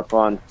be a lot of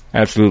fun.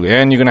 Absolutely.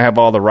 And you're going to have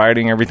all the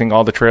riding, everything,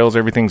 all the trails,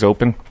 everything's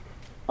open?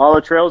 All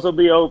the trails will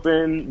be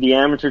open. The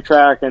amateur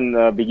track and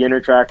the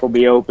beginner track will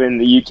be open.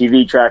 The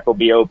UTV track will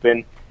be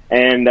open.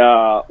 And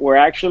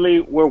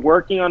we're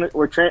working on it.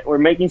 We're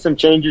making some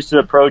changes to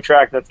the pro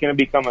track. That's going to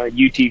become a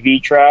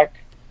UTV track.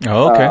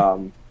 Oh,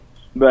 okay.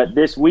 But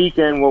this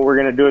weekend, what we're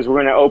going to do is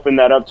we're going to open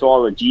that up to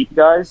all the Jeep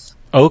guys.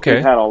 Okay.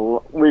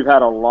 We've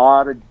had a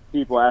lot of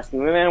people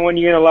asking, man, when are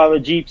you going to allow the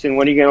Jeeps in?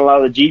 When are you going to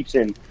allow the Jeeps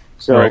in?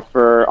 So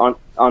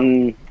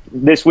on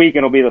this weekend,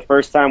 it'll be the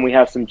first time we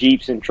have some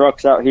Jeeps and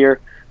trucks out here,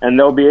 and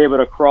they'll be able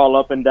to crawl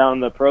up and down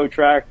the pro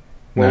track.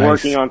 We're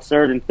working on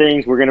certain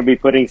things. We're going to be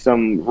putting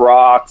some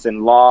rocks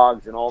and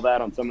logs and all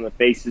that on some of the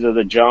faces of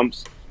the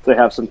jumps to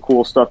have some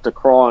cool stuff to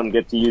crawl and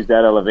get to use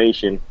that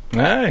elevation.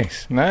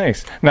 Nice.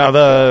 Now,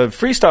 the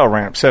freestyle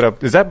ramp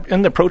setup, is that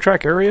in the pro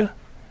track area?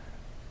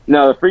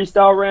 No, the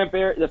freestyle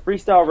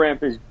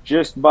ramp is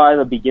just by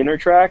the beginner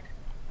track.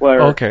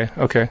 Where okay.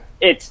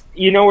 It's,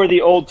 where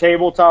the old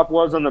tabletop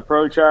was on the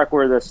pro track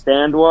where the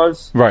stand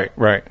was? Right.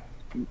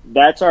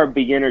 That's our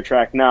beginner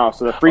track now.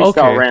 So the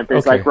freestyle ramp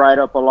is like right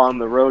up along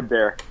the road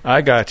there. I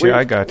got you.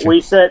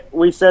 We set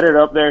it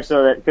up there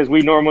so that, because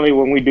we normally,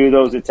 when we do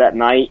those, it's at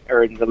night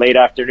or in the late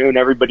afternoon.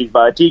 Everybody's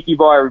by a tiki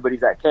bar.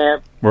 Everybody's at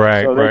camp.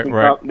 Right.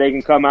 So they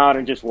can come out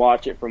and just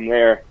watch it from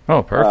there.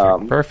 Oh,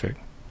 perfect. Perfect.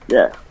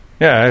 Yeah.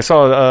 Yeah, I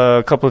saw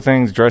a couple of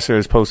things Dresser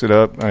has posted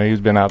up.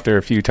 He's been out there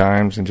a few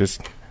times and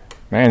just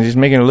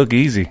making it look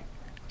easy.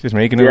 Just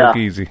making it look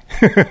easy.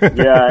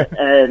 Yeah,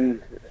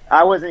 and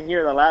I wasn't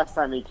here the last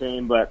time he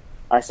came, but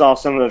I saw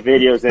some of the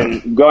videos,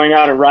 and going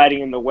out and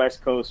riding in the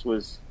West Coast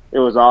was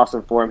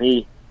awesome for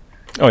him.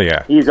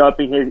 He's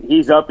upping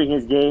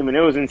his game, and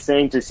it was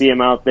insane to see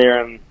him out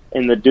there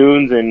in the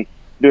dunes and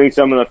doing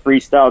some of the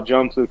freestyle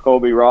jumps with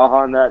Colby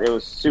Raha and that. It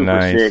was super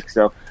sick.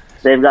 So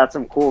they've got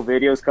some cool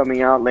videos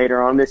coming out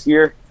later on this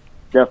year.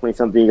 Definitely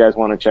something you guys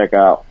want to check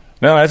out.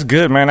 No, that's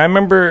good, man. I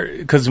remember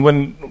because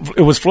when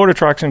it was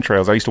Floridacross and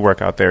Trails, I used to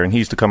work out there, and he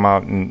used to come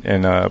out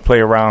and play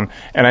around.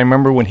 And I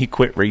remember when he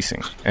quit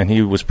racing, and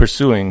he was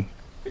pursuing,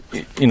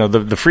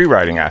 the free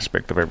riding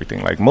aspect of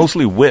everything, like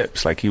mostly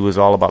whips. Like he was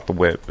all about the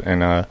whip,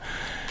 and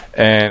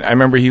And I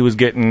remember he was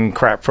getting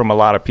crap from a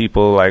lot of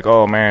people, like,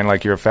 oh, man,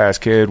 like, you're a fast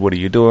kid. What are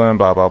you doing?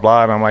 Blah, blah,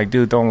 blah. And I'm like,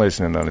 dude, don't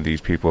listen to none of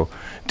these people.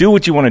 Do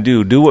what you want to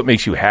do. Do what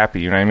makes you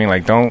happy. You know what I mean?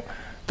 Like, don't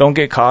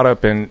get caught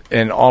up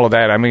in all of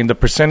that. I mean, the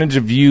percentage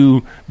of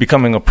you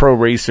becoming a pro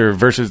racer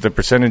versus the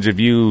percentage of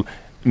you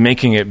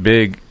making it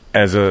big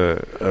as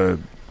a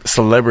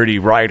celebrity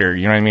rider,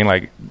 you know what I mean?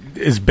 Like,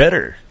 is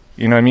better.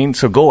 You know what I mean?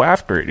 So go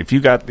after it. If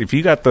you got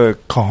the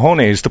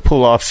cojones to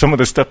pull off some of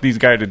the stuff these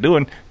guys are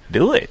doing,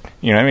 do it.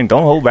 You know what I mean?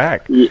 Don't hold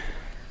back.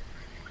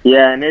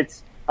 Yeah, and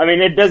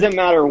it doesn't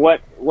matter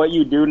what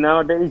you do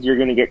nowadays, you're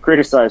going to get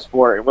criticized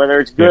for it, whether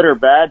it's good or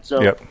bad.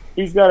 So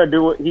he's got to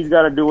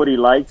do what he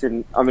likes.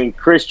 And I mean,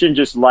 Christian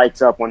just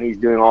lights up when he's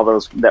doing all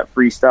that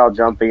freestyle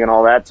jumping and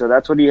all that. So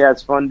that's what he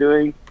has fun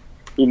doing.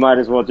 He might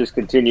as well just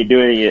continue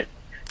doing it.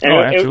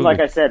 And like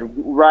I said,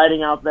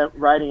 riding out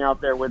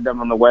there with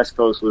them on the West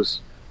Coast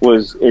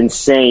was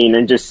insane,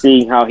 and just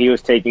seeing how he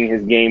was taking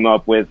his game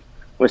up with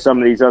some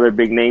of these other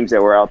big names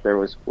that were out there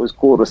was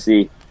cool to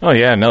see. Oh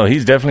yeah, no,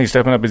 he's definitely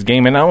stepping up his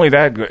game, and not only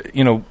that,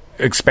 you know,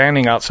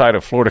 expanding outside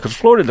of Florida, because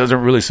Florida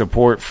doesn't really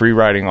support free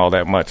riding all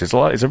that much. It's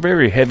a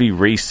very heavy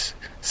race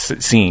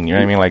scene. You know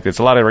what I mean? Like, it's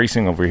a lot of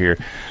racing over here.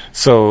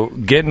 So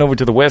getting over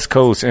to the West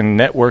Coast and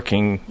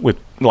networking with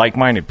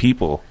like-minded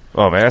people,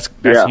 oh man,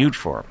 that's huge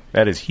for him.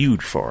 That is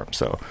huge for him.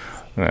 So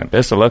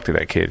best of luck to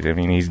that kid. I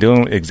mean, he's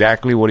doing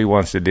exactly what he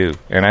wants to do,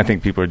 and I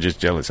think people are just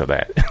jealous of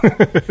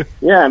that.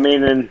 Yeah, I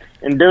mean,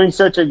 and doing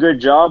such a good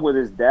job with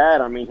his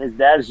dad. I mean, his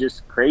dad is just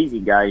a crazy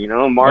guy, you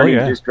know. Marty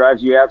just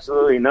drives you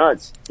absolutely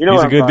nuts. You know,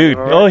 he's a good dude.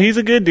 Right? Oh, he's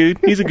a good dude.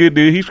 He's a good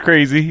dude. He's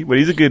crazy, but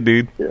he's a good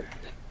dude. Yeah.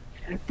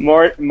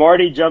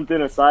 Marty jumped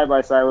in a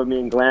side-by-side with me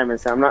in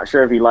Glamis. I'm not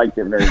sure if he liked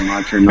it very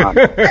much or not.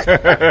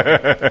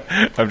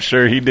 I'm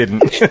sure he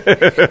didn't.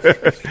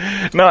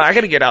 No, I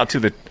got to get out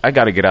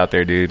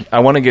there, dude.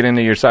 I want to get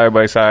into your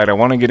side-by-side. I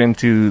want to get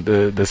into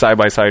the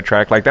side-by-side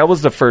track. Like, that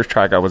was the first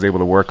track I was able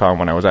to work on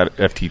when I was at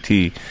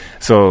FTT.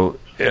 So,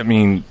 I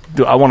mean,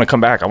 I want to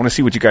come back. I want to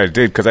see what you guys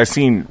did, because I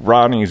seen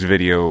Rodney's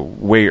video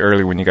way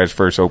early when you guys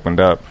first opened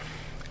up.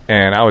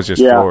 And I was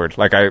just floored.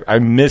 Like, I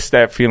missed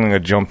that feeling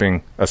of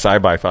jumping a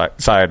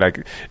side-by-side.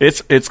 Like,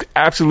 it's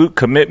absolute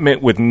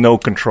commitment with no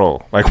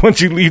control. Like, once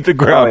you leave the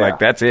ground, like,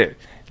 that's it.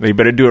 You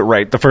better do it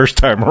right the first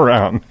time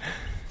around.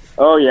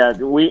 Oh, yeah.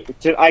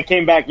 I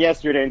came back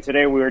yesterday, and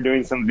today we were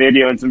doing some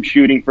video and some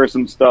shooting for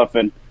some stuff.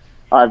 And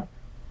I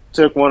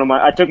took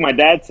my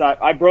dad's side.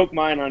 I broke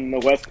mine on the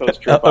West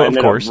Coast trip. Of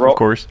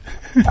course.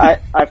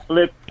 I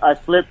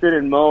flipped it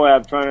in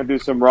Moab trying to do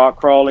some rock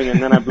crawling,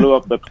 and then I blew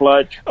up the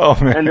clutch.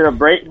 Oh man! Ended up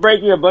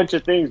breaking a bunch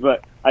of things,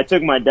 but I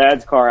took my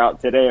dad's car out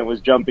today and was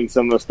jumping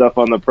some of the stuff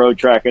on the pro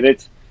track, and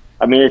it's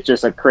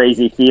just a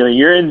crazy feeling.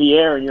 You're in the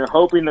air and you're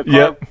hoping the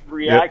car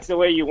reacts the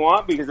way you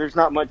want, because there's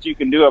not much you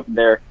can do up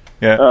there.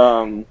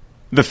 Yeah.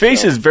 The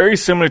face is very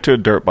similar to a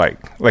dirt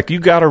bike. Like, you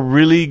got to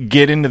really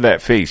get into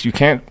that face. You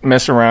can't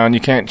mess around. You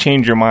can't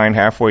change your mind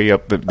halfway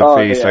up the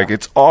face. Yeah. Like,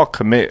 it's all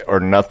commit or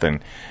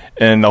nothing.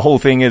 And the whole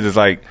thing is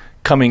like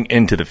coming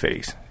into the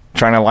face,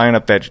 trying to line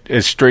up that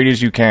as straight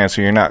as you can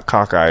so you're not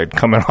cockeyed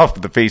coming off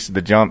of the face of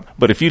the jump.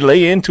 But if you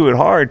lay into it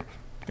hard,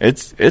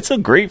 it's a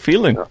great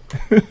feeling.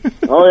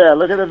 Oh yeah,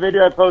 look at the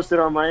video I posted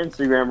on my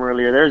Instagram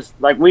earlier. There's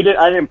like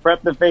I didn't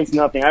prep the face,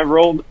 nothing. I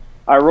rolled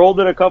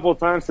it a couple of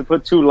times to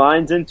put 2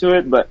 lines into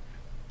it, but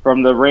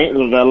from the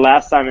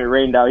last time it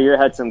rained out here, it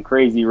had some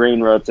crazy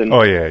rain ruts. And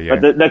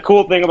But the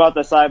cool thing about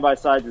the side by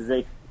sides is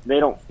they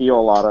don't feel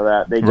a lot of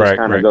that. They just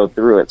kind of go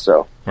through it.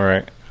 So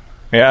right.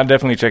 Yeah, I'll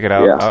definitely check it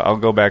out. Yeah. I'll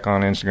go back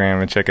on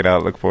Instagram and check it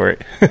out. Look for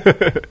it.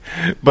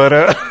 But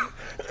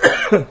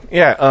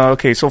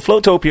okay. So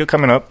Floatopia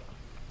coming up.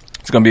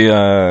 It's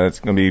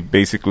gonna be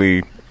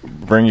basically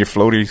bring your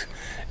floaties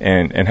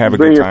and have a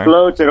good time. Bring your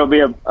floats. It'll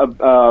be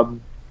a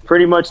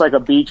pretty much like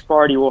a beach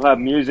party. We'll have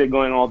music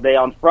going all day.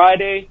 On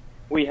Friday,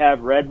 we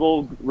have Red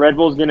Bull. Red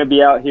Bull's going to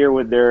be out here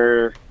with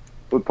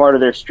part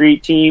of their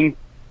street team.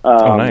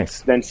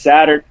 Nice. Then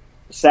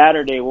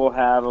Saturday we'll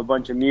have a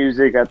bunch of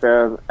music at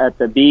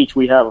the beach.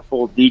 We have a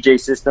full DJ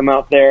system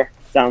out there,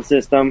 sound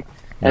system.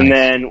 Nice. And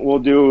then we'll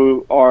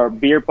do our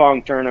beer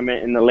pong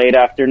tournament in the late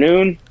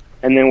afternoon,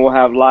 and then we'll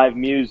have live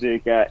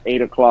music at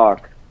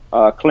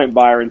 8:00. Clint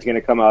Byron's going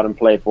to come out and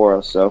play for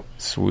us, so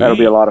sweet. That'll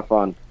be a lot of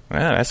fun.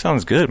 Yeah, that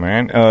sounds good,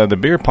 man. The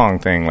beer pong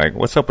thing, like,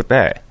 what's up with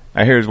that?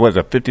 I hear it's a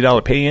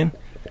 $50 pay-in?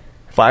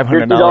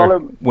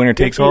 $500 winner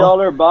takes all?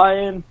 $50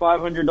 buy-in,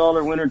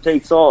 $500 winner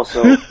takes all.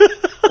 So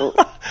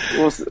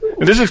we'll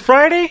this is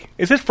Friday?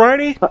 Is this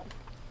Friday?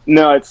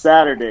 No, it's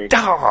Saturday.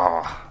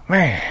 Oh,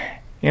 man.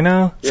 You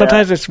know,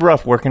 sometimes it's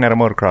rough working at a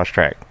motocross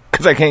track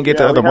because I can't get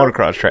to other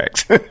motocross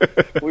tracks.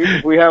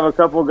 we have a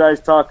couple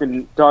guys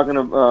talking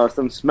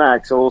some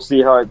smack, so we'll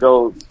see how it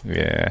goes.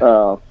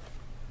 Yeah.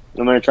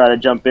 I'm going to try to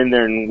jump in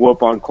there and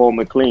whoop on Cole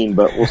McLean,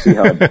 but we'll see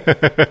how it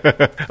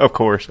goes. Of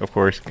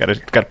course. Got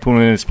to put him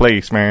in his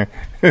place, man.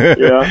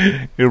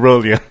 Yeah. He'll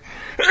roll you.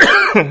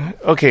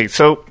 Okay,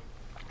 so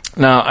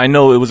Now, I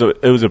know it was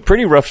a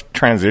pretty rough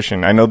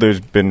transition. I know there's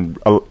been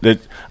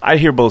I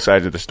hear both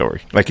sides of the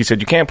story. Like you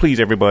said, you can't please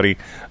everybody.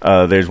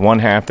 There's one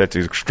half that's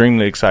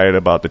extremely excited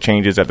about the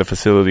changes at the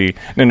facility.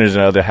 Then there's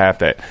another half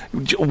that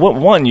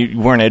one, you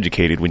weren't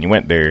educated when you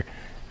went there,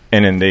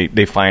 and then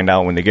they find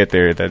out when they get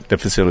there that the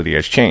facility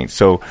has changed.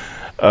 So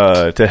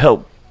to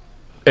help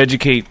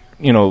educate,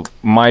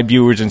 my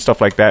viewers and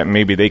stuff like that,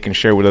 maybe they can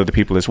share with other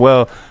people as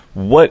well.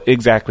 What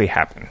exactly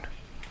happened?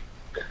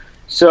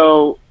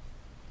 So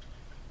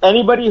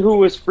anybody who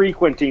was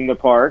frequenting the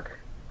park,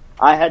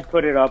 I had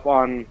put it up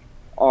in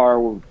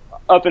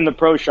the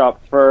pro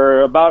shop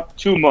for about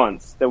 2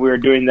 months that we were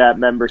doing that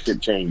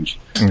membership change.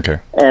 Okay.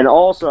 And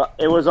also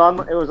it was on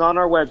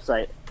our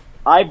website.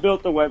 I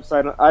built the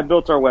website. I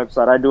built our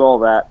website. I do all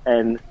that.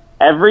 And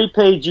every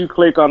page you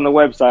click on the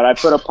website, I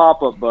put a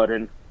pop-up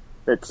button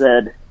that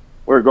said,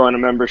 "We're going to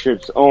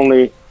memberships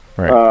only,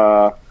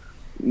 right.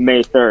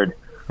 May 3rd."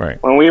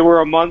 Right. When we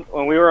were a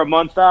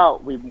month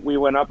out, we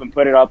went up and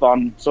put it up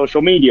on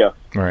social media.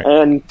 Right.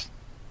 And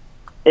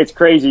it's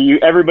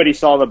crazy. Everybody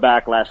saw the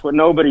backlash. What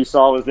nobody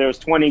saw was there was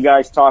 20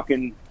 guys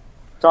talking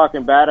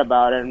bad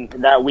about it. And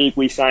that week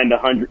we signed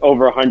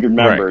over 100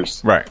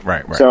 members. Right.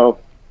 So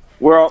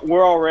we're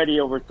already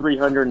over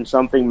 300 and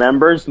something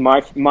members.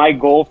 My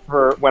goal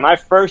for when I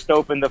first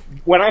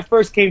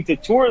came to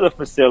tour the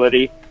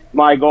facility,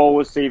 my goal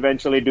was to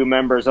eventually do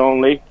members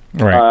only.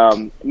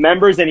 Right.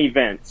 Members and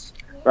events.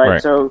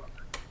 Right. So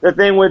the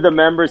thing with the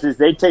members is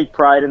they take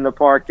pride in the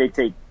park. They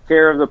take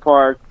care of the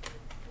park.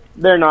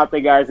 They're not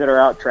the guys that are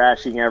out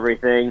trashing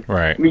everything.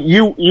 Right.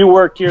 You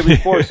worked here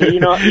before, so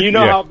you know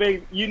Yeah. how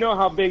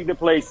big the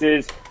place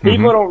is.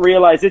 People don't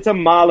realize it's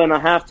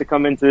 1.5 miles to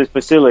come into this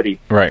facility.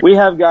 Right. We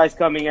have guys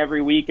coming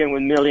every weekend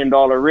with $1 million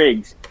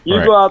rigs.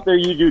 You go out there,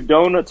 you do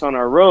donuts on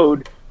our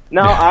road.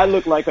 Now I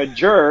look like a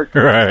jerk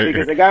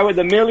because the guy with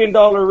the $1 million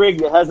rig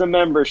that has a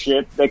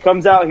membership that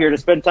comes out here to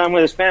spend time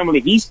with his family,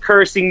 he's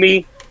cursing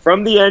me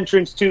from the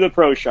entrance to the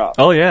pro shop.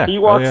 Oh yeah. He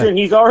walks in,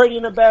 he's already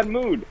in a bad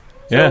mood.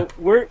 So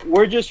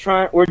we're just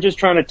trying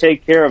to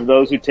take care of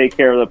those who take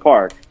care of the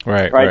park.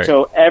 Right.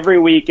 So every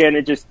weekend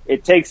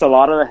it takes a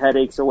lot of the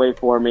headaches away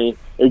for me.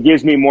 It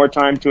gives me more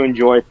time to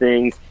enjoy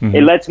things. Mm-hmm.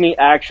 It lets me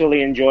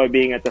actually enjoy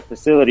being at the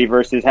facility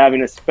versus having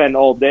to spend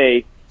all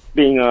day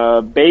being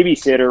a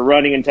babysitter,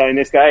 running and telling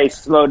this guy, "Hey,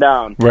 slow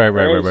down." Right.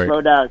 Slow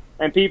down.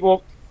 And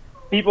people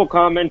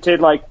commented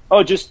like,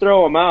 "Oh, just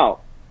throw them out."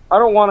 I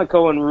don't want to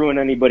go and ruin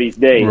anybody's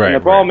day. And the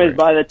problem is,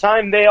 by the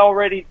time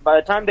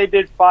they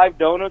did 5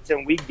 donuts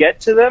and we get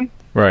to them,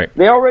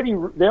 they already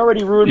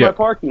ruined my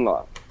parking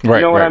lot. You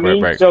know what I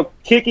mean? Right. So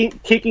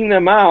kicking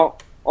them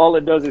out, all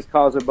it does is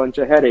cause a bunch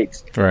of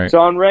headaches. Right.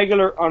 So on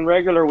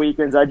regular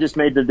weekends, I just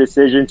made the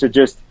decision to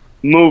just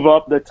move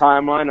up the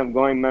timeline of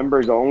going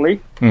members only,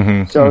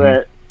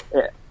 that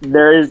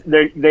those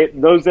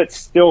that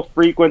still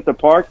frequent the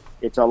park,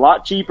 it's a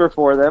lot cheaper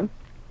for them.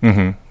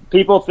 Mm-hmm.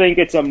 People think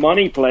it's a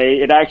money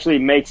play. It actually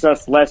makes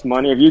us less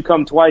money. If you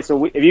come twice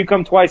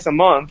a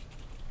month,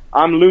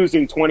 I'm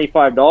losing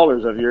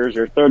 $25 of yours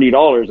or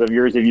 $30 of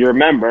yours if you're a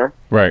member.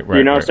 Right.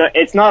 So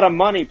it's not a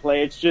money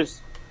play.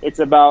 It's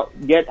about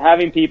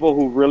having people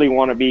who really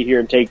want to be here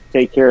and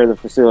take care of the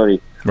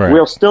facility. Right.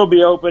 We'll still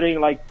be opening,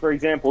 like for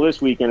example,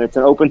 this weekend. It's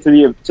open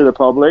to the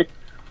public.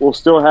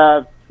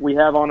 We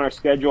have on our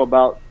schedule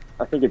about,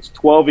 I think it's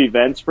 12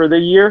 events for the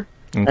year,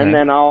 and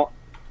then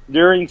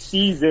during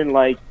season,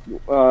 like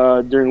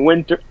during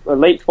winter,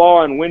 late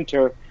fall and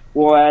winter,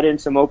 we'll add in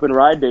some open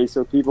ride days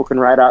so people can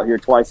ride out here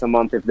twice a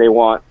month if they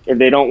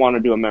don't want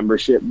to do a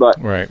membership. But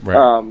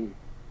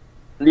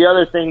the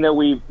other thing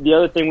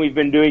we've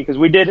been doing, because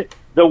we did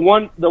the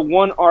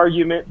one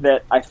argument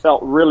that I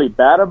felt really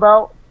bad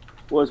about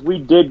was we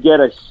did get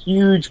a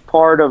huge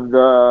part of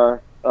the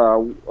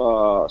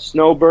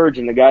snowbirds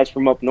and the guys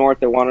from up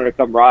north that wanted to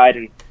come ride,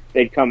 and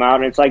they'd come out,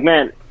 and it's like,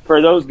 man,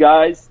 for those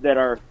guys that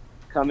are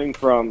coming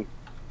from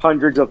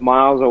hundreds of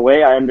miles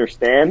away, I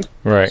understand.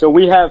 Right. So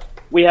we have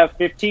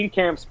 15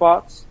 camp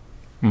spots.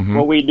 Mm-hmm.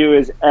 What we do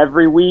is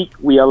every week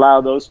we allow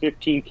those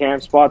 15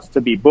 camp spots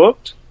to be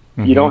booked.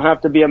 Mm-hmm. You don't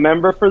have to be a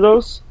member for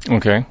those.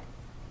 Okay.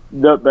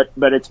 But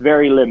it's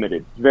very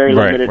limited. Very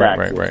limited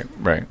access.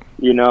 Right.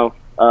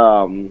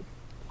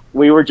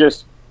 We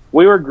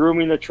were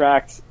grooming the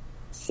tracks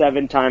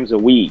 7 times a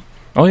week.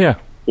 Oh yeah.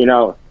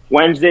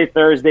 Wednesday,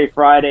 Thursday,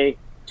 Friday,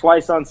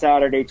 twice on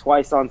Saturday,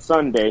 twice on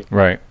Sunday.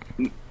 Right.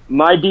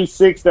 My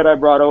D6 that I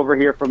brought over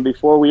here from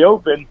before we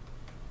opened,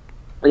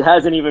 it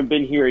hasn't even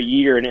been here a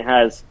year, and it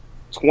has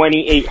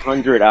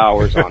 2,800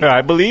 hours on it.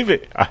 I believe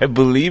it.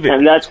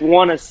 And that's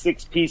one of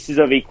 6 pieces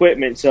of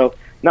equipment. So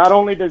not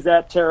only does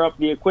that tear up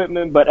the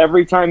equipment, but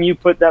every time you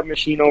put that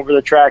machine over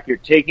the track, you're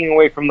taking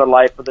away from the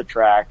life of the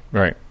track.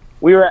 Right.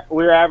 We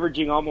were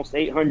averaging almost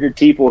 800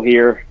 people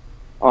here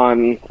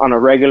on a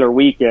regular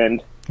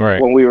weekend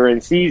when we were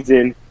in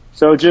season.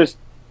 So just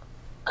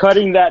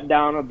cutting that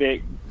down a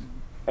bit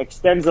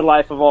extends the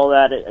life of all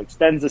that. It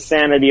extends the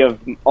sanity of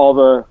all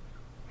the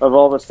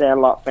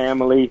Sandlot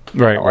family,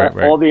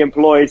 all the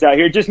employees out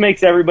here. It just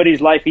makes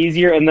everybody's life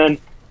easier. And then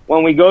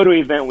when we go to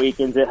event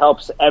weekends, it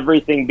helps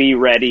everything be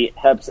ready,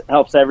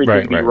 helps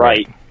everything be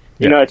right.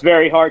 You know, it's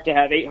very hard to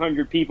have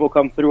 800 people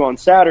come through on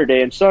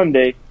Saturday and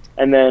Sunday,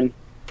 and then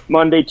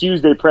Monday,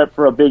 Tuesday prep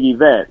for a big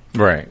event.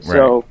 Right.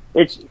 So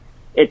it's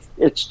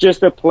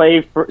just a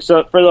play for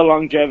the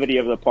longevity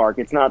of the park.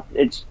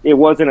 It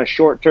wasn't a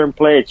short term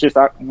play. It's just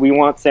we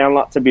want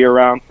Sandlot to be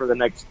around for the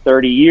next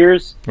 30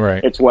 years.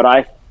 Right. It's what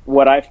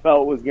I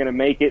felt was going to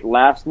make it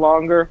last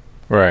longer.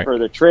 Right. For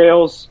the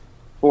trails,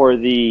 for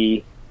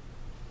the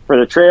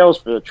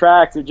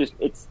tracks.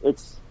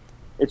 It's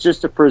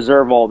just to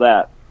preserve all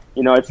that.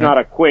 You know, it's not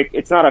a quick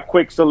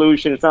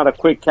solution. It's not a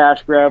quick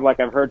cash grab like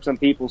I've heard some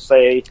people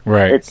say.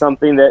 Right. It's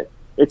something that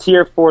it's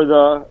here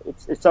for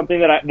it's something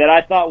that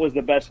I thought was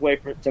the best way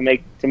to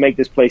make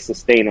this place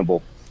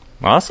sustainable.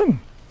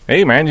 Awesome.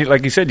 Hey man,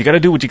 like you said, you got to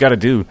do what you got to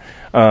do.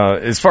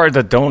 As far as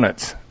the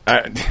donuts,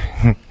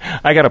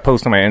 I got a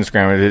post on my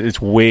Instagram.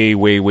 It's way,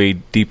 way, way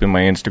deep in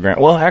my Instagram.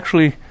 Well,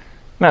 actually,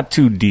 not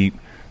too deep.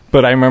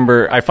 But I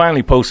remember I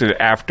finally posted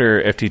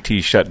after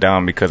FTT shut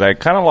down because I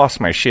kind of lost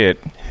my shit.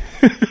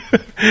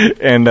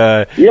 And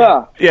I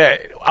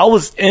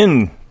was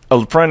in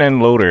a front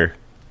end loader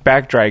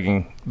back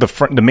dragging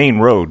the main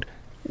road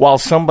while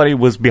somebody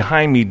was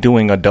behind me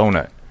doing a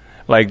donut.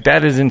 Like,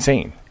 that is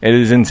insane. It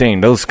is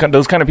insane. Those kind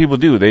of people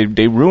do.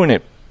 They ruin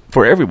it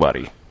for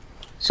everybody.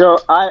 So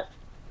I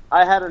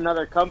had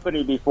another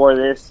company before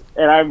this,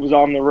 and I was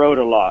on the road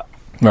a lot.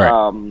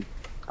 Right.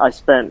 I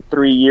spent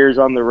 3 years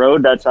on the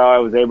road. That's how I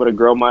was able to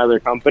grow my other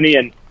company.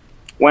 And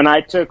when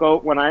I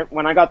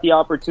got the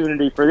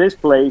opportunity for this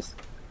place,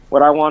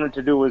 what I wanted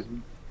to do was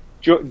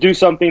do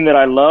something that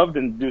I loved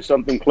and do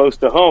something close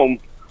to home.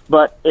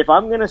 But if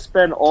I'm going to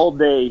spend all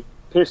day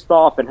pissed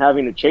off and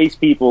having to chase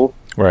people,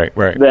 right,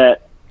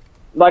 that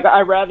like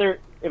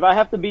if I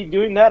have to be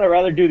doing that, I'd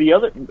rather do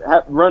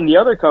run the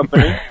other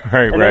company,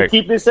 then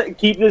keep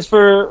this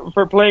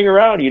for playing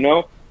around, you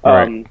know.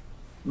 Right.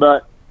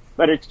 But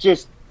it's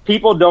just.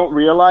 People don't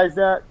realize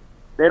that.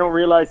 They don't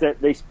realize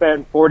that they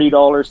spent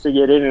 $40 to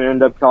get in and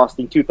end up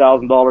costing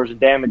 $2,000 in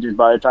damages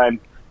by the time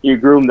you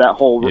groom that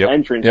whole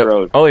entrance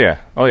road. Oh yeah.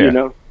 You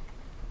know.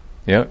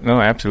 Yeah. No,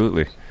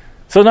 absolutely.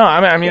 So no,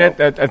 I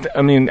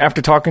mean,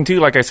 after talking to you,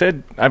 like I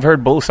said, I've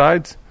heard both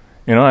sides.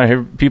 You know, I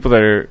hear people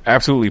that are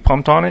absolutely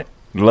pumped on it,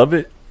 love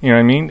it. You know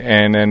what I mean?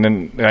 And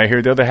then I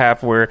hear the other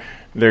half where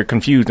they're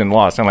confused and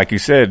lost. And like you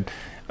said,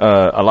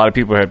 a lot of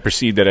people have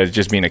perceived that as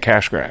just being a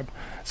cash grab.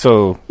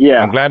 So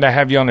I'm glad to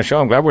have you on the show.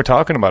 I'm glad we're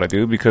talking about it,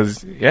 dude,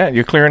 because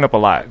you're clearing up a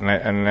lot,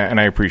 and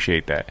I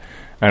appreciate that.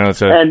 I know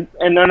it's and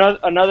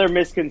another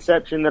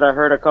misconception that I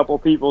heard a couple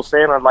people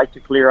saying I'd like to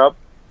clear up.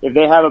 If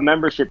they have a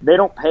membership, they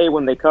don't pay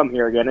when they come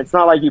here again. It's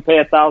not like you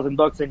pay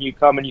 $1,000 and you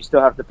come and you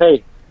still have to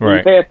pay. Right.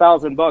 You pay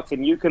 $1,000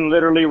 and you can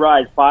literally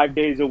ride 5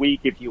 days a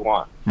week if you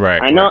want.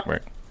 Right. I know.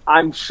 Right.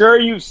 I'm sure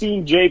you've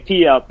seen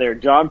JP out there,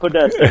 John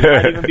Podesta. You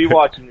might even be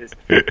watching this.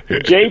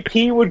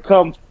 JP would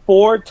come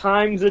 4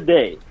 times a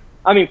day.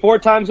 4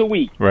 times a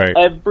week. Right.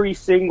 Every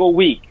single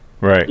week.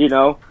 Right. You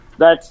know,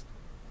 that's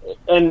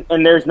and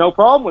there's no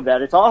problem with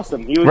that. It's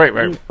awesome. He's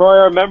probably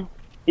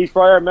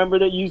our member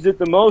that used it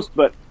the most,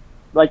 but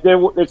like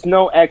it's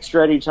no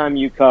extra anytime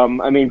you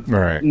come.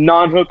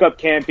 Non-hookup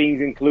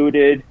camping's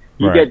included.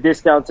 You get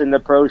discounts in the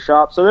pro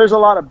shop. So there's a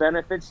lot of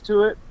benefits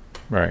to it.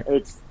 Right.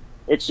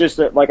 It's just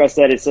like I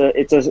said,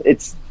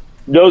 it's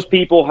those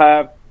people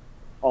have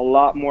a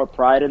lot more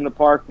pride in the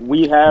park.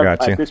 We have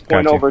at this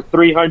point over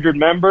 300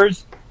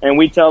 members, and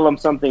we tell them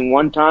something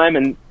one time,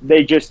 and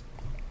they just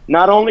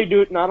not only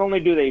do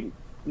they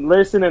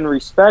listen and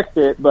respect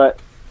it, but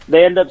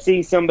they end up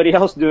seeing somebody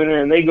else doing it,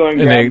 and they go and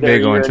grab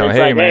their ear, and tell, it's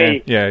hey like,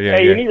 man,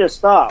 hey, you need to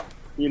stop,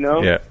 you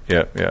know? Yeah.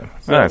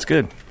 So, that's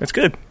good. That's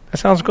good. That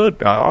sounds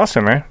good.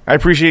 Awesome, man. I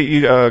appreciate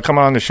you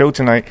coming on the show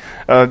tonight.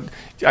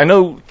 I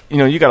know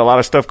you got a lot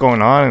of stuff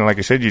going on, and like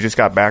I said, you just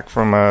got back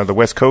from the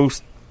West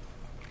Coast.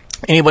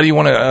 Anybody you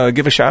want to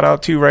give a shout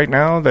out to right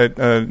now that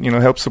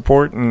help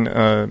support and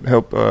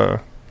help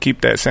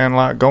keep that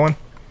Sandlot going?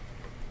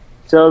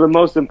 So the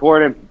most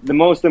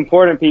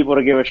important people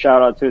to give a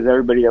shout out to is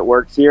everybody that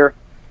works here,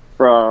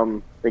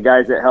 from the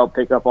guys that help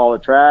pick up all the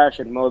trash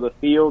and mow the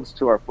fields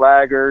to our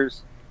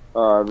flaggers, the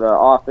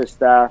office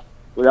staff.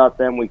 Without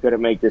them, we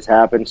couldn't make this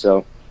happen.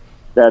 So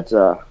that's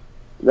awesome.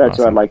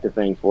 Who I'd like to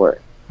thank for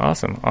it.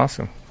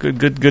 Awesome.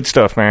 Good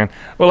stuff, man.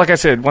 Well, like I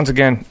said, once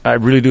again, I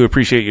really do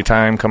appreciate your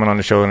time coming on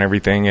the show and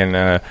everything, and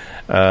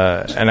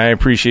I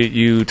appreciate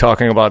you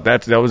talking about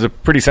that. That was a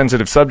pretty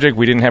sensitive subject.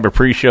 We didn't have a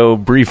pre-show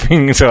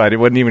briefing, so I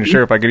wasn't even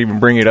sure if I could even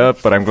bring it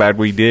up, but I'm glad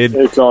we did.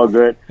 It's all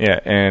good. Yeah,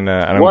 and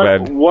I'm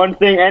glad. One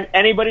thing, and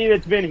anybody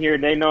that's been here,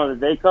 they know that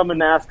they come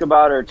and ask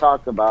about it or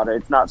talk about it.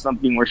 It's not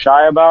something we're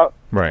shy about.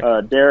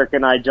 Right. Derek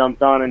and I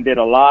jumped on and did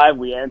a live.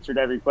 We answered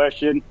every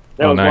question.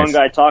 There was nice. one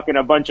guy talking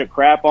a bunch of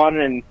crap on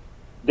it, and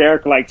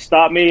Derek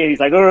stopped me, and he's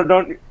like, "No,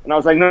 don't." And I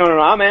was like, "No,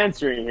 I'm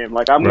answering him.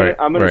 Like I'm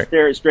gonna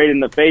stare it straight in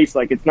the face.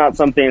 Like it's not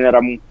something that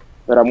I'm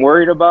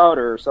worried about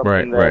or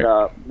something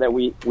that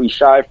we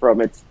shy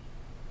from.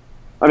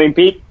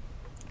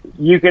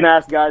 you can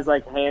ask guys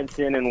like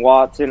Hansen and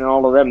Watson and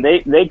all of them.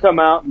 They come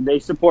out and they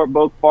support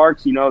both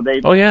parks. You know,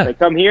 they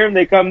come here and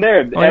they come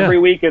there every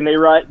week, and they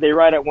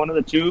ride at one of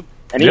the two.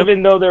 And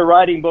even though they're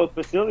riding both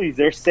facilities,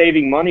 they're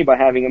saving money by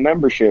having a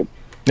membership.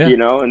 Yeah. You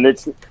know, and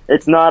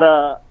it's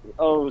not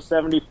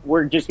 70.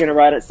 We're just going to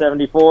ride at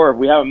 74. If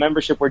we have a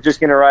membership, we're just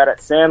going to ride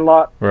at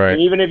Sandlot. Right.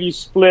 And even if you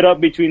split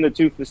up between the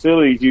two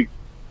facilities,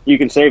 you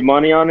can save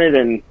money on it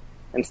and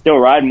still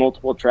ride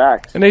multiple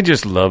tracks. And they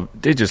just love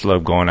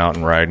going out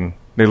and riding.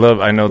 They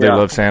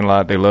love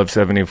Sandlot. They love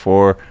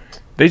 74.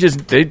 They're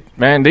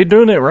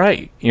doing it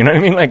right. You know what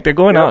I mean? Like, they're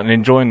going out and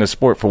enjoying the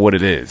sport for what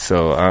it is.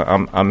 So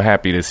I'm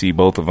happy to see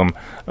both of them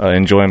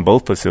enjoying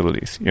both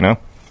facilities, you know?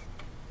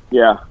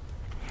 Yeah.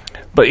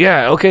 But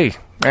yeah, okay,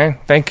 man.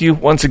 Thank you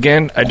once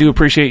again. I do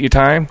appreciate your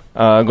time.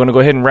 I'm going to go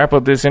ahead and wrap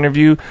up this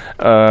interview.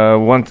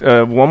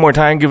 One more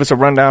time, give us a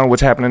rundown of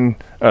what's happening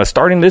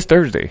starting this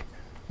Thursday.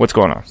 What's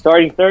going on?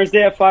 Starting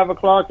Thursday at 5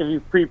 o'clock. If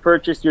you've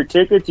pre-purchased your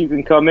tickets, you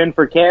can come in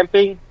for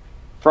camping.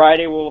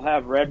 Friday, we'll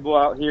have Red Bull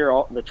out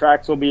here. The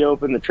tracks will be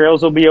open. The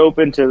trails will be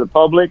open to the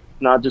public,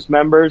 not just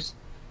members.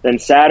 Then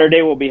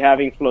Saturday, we'll be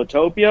having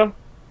Flotopia.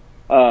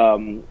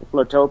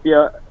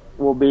 Flotopia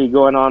will be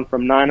going on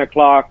from 9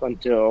 o'clock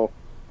until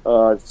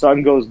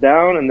sun goes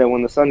down, and then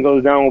when the sun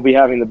goes down, we'll be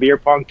having the beer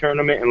pong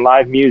tournament and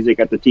live music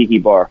at the Tiki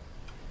Bar.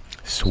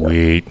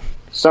 Sweet. So,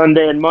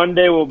 Sunday and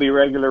Monday will be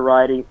regular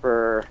riding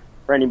for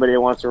anybody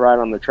that wants to ride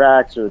on the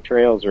tracks or the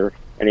trails or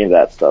any of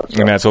that stuff. So.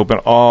 And that's open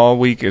all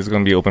week. Is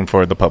going to be open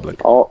for the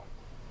public. Yep.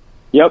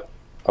 Open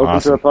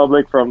Awesome. to the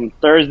public from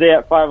Thursday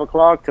at 5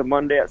 o'clock to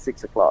Monday at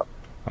 6 o'clock.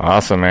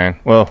 Awesome, man.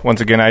 Well, once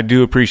again, I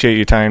do appreciate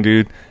your time,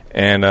 dude.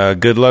 And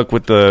good luck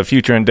with the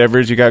future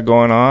endeavors you got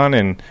going on,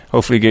 and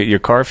hopefully get your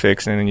car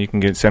fixed, and then you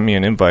can send me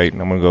an invite,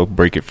 and I'm going to go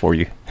break it for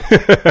you.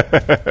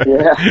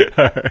 Yeah.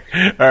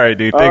 All right,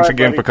 dude. Thanks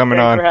again for coming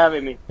on. Thanks for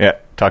having me. Yeah.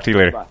 Talk to you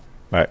later.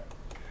 Bye.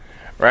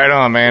 Right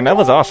on, man. That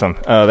was awesome.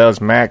 That was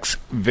Max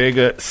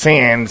Vega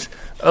Sanz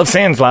of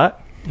Sanz Lot.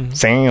 Mm-hmm.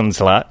 Sanz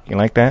Lot. You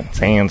like that?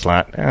 Sanz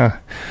Lot.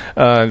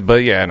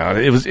 But yeah, no,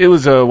 it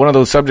was one of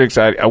those subjects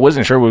I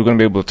wasn't sure we were going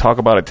to be able to talk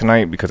about it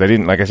tonight because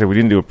like I said, we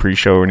didn't do a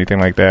pre-show or anything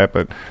like that,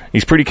 but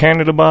he's pretty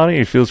candid about it.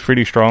 He feels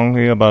pretty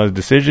strongly about his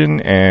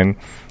decision, and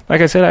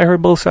like I said, I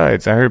heard both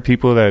sides. I heard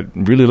people that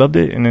really loved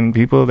it, and then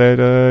people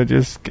that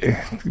just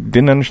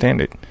didn't understand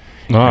it.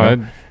 No, that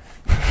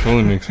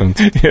totally makes sense.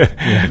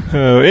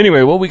 Yeah.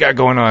 Anyway, what we got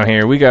going on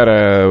here? We got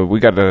a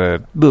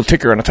little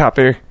ticker on the top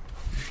there.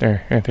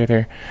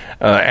 There.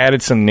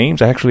 Added some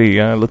names. I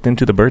actually looked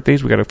into the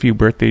birthdays. We got a few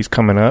birthdays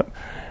coming up.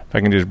 If I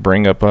can just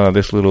bring up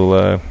this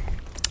little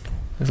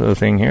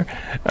thing here.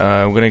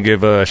 I'm gonna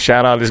give a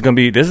shout out.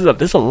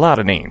 There's a lot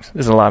of names.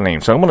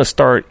 So I'm gonna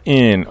start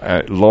in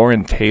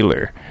Lauren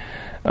Taylor.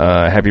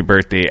 Happy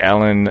birthday,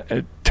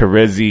 Alan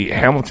Terezi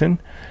Hamilton.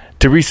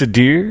 Teresa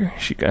Deer,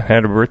 she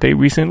had a birthday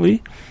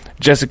recently.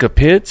 Jessica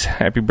Pitts,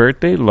 happy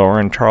birthday.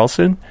 Lauren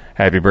Charlson,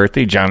 happy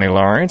birthday. Johnny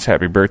Lawrence,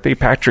 happy birthday.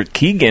 Patrick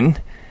Keegan,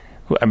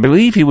 who I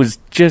believe he was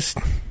just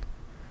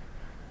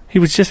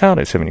out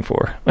at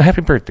 74. Well,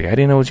 happy birthday. I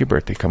didn't know it was your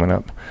birthday coming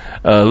up.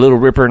 Little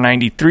Ripper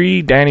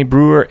 93, Danny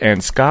Brewer,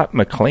 and Scott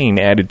McLean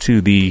added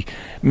to the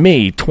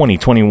May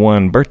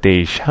 2021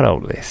 birthday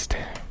shout-out list.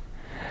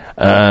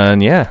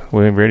 And yeah,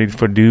 we're ready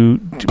for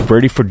do.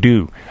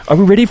 Are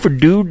we ready for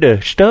do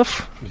the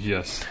stuff?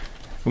 Yes.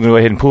 We're going to go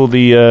ahead and pull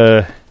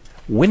the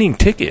winning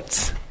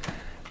tickets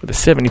for the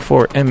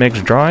 74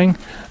 MX drawing.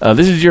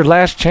 This is your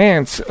last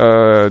chance.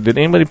 Did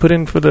anybody put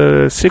in for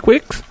the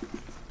Sickwicks?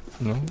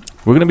 No.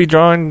 We're going to be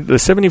drawing the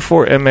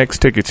 74 MX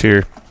tickets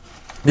here.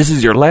 This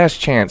is your last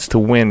chance to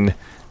win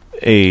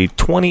a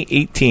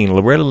 2018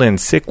 Loretta Lynn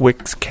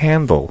Sickwicks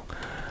candle.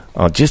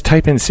 Just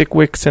type in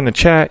Sickwicks in the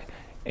chat,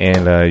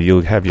 and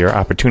you'll have your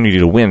opportunity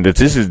to win.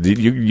 This is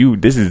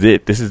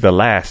it. This is the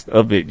last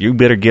of it. You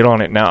better get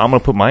on it now. I'm going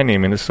to put my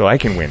name in this so I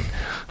can win.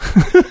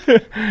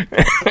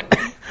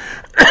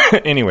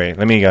 Anyway,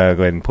 let me go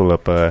ahead and pull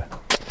up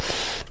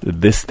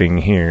this thing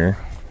here.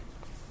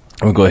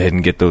 We'll go ahead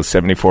and get those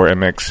 74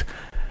 MX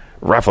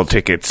raffle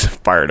tickets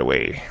fired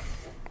away.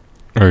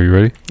 Are you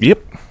ready?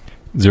 Yep.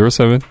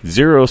 07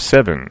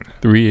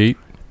 38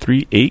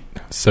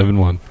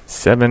 71.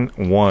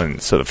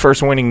 So the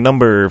first winning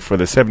number for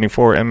the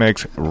 74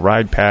 MX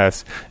Ride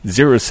Pass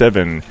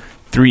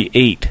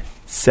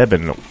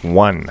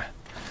 073871.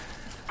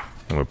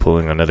 And we're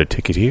pulling another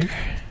ticket here.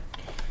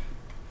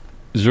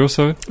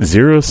 07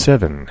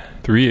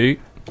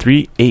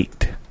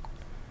 38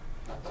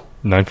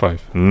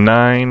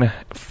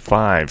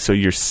 95. So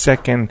your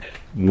second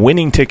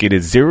winning ticket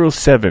is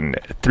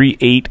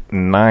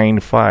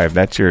 073895.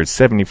 That's your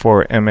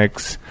 74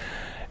 MX,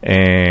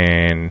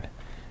 and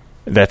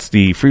that's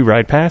the free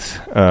ride pass.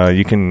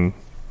 You can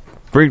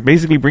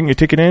basically bring your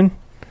ticket in,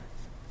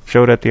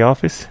 show it at the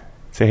office,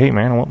 say, "Hey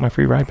man, I want my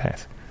free ride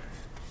pass."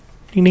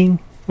 Ding ding,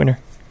 winner.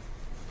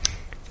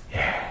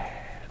 Yeah.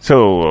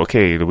 So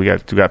okay, we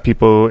got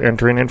people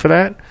entering in for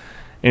that.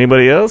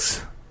 Anybody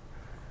else?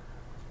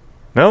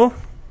 No?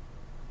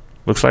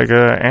 Looks like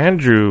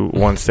Andrew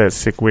wants that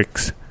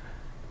Sickwicks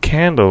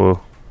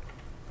candle.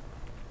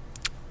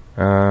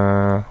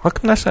 How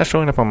come that's not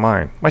showing up on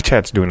mine? My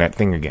chat's doing that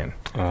thing again.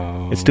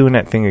 It's doing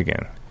that thing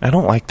again. I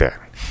don't like that.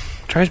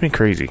 It drives me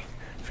crazy.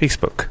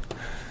 Facebook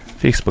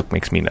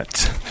makes me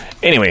nuts.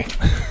 Anyway,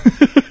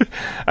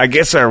 I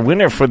guess our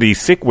winner for the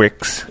Sick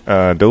Wicks,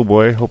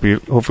 Doughboy.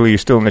 Hopefully you're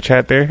still in the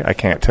chat there. I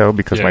can't tell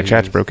because my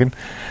chat's broken.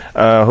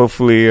 Andrew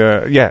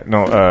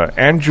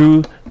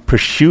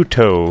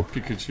Prosciutto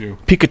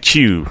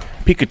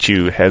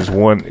Pikachu has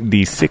won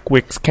the Sick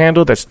Wicks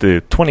candle. That's the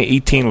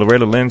 2018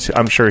 Loretta Lynn's.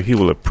 I'm sure he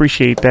will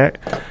appreciate that.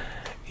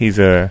 He's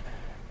a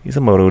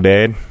moto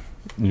dad,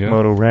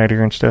 moto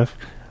rider and stuff.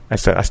 I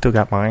still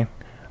got mine.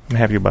 I'm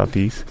happy about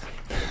these.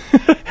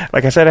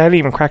 Like I said, I hadn't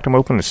even cracked them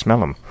open to smell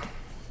them.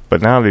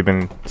 But now they've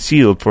been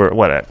sealed for,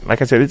 what?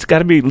 Like I said, it's got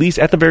to be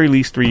at the very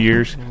least 3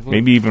 years,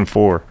 maybe even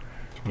 4.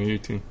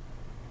 2018.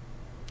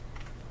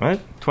 What?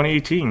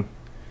 2018.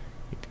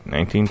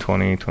 19,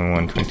 20,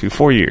 21, 22.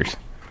 4 years.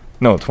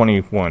 No,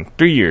 21.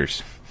 3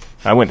 years.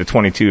 I went to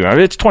 22.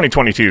 It's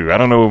 2022. I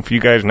don't know if you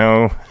guys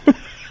know.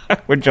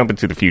 We're jumping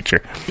to the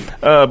future.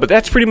 But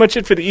that's pretty much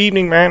it for the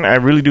evening, man. I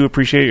really do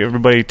appreciate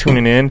everybody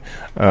tuning in.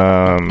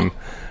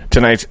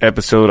 Tonight's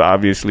episode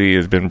obviously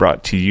has been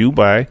brought to you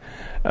by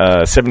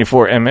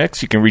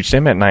 74MX. You can reach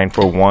them at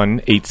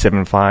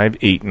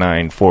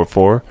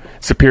 941-875-8944.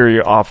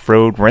 Superior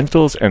Off-Road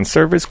Rentals and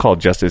Service. Call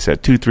Justice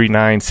at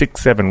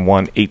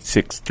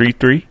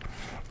 239-671-8633.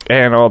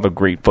 And all the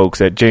great folks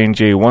at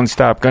J&J One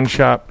Stop Gun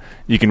Shop.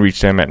 You can reach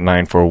them at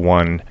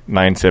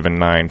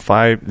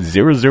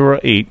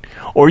 941-979-5008.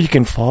 Or you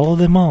can follow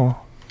them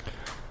all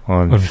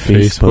on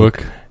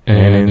Facebook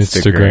and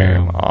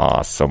Instagram.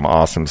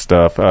 Awesome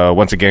stuff.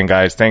 Once again,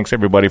 guys, thanks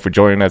everybody for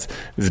joining us.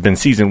 This has been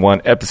Season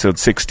 1, Episode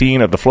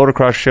 16 of the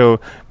Floridacross Show.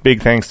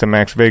 Big thanks to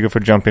Max Vega for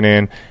jumping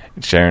in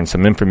and sharing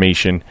some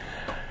information.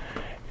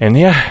 And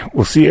yeah,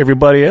 we'll see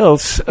everybody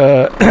else.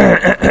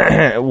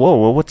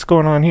 Whoa, what's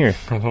going on here?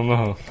 I don't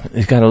know.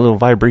 It's got a little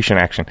vibration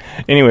action.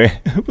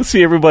 Anyway, we'll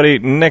see everybody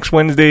next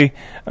Wednesday.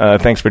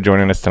 Thanks for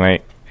joining us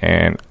tonight,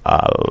 and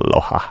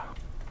aloha.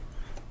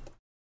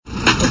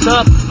 What's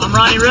up? I'm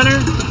Ronnie Renner,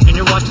 and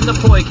you're watching the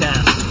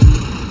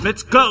Poicast.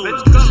 Let's go!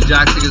 This is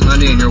Jack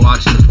Sigismundi, and you're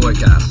watching the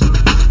Poicast.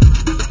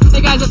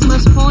 Hey guys, it's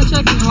Marissa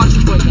Polachek, and you're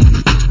watching the Poicast.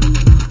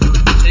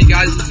 Hey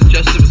guys, this is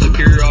Justin with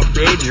Superior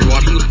Off-Road, and you're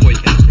watching the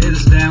Poicast. Hey,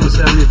 this is Dan with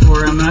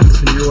 74MX,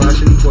 and you're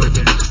watching the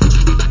Poicast.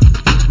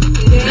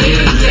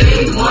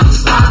 J&J One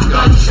Stop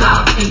Gun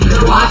Shop, and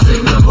you're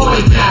watching the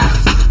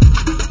Poicast.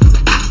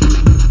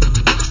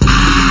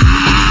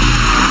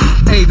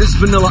 Hey, this is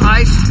Vanilla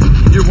Ice,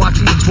 and you're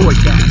watching the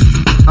Poicast.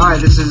 Hi,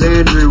 this is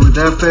Andrew with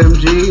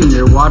FMG, and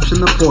you're watching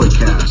the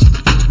Poicast.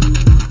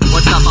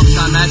 What's up? I'm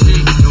Sean Massey,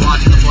 and you're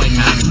watching the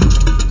Poicast.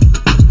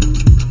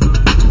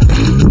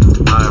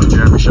 Hi, I'm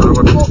Jeremy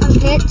Shuttleworth. I'm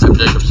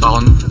Jacob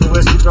Solomon. The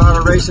Whiskey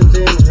Driver Racing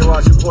Team, and you're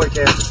watching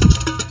Poicast.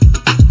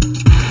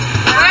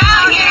 We're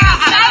out here at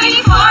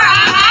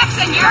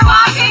 74MX, and you're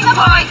watching the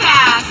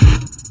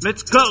Poicast.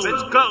 Let's go!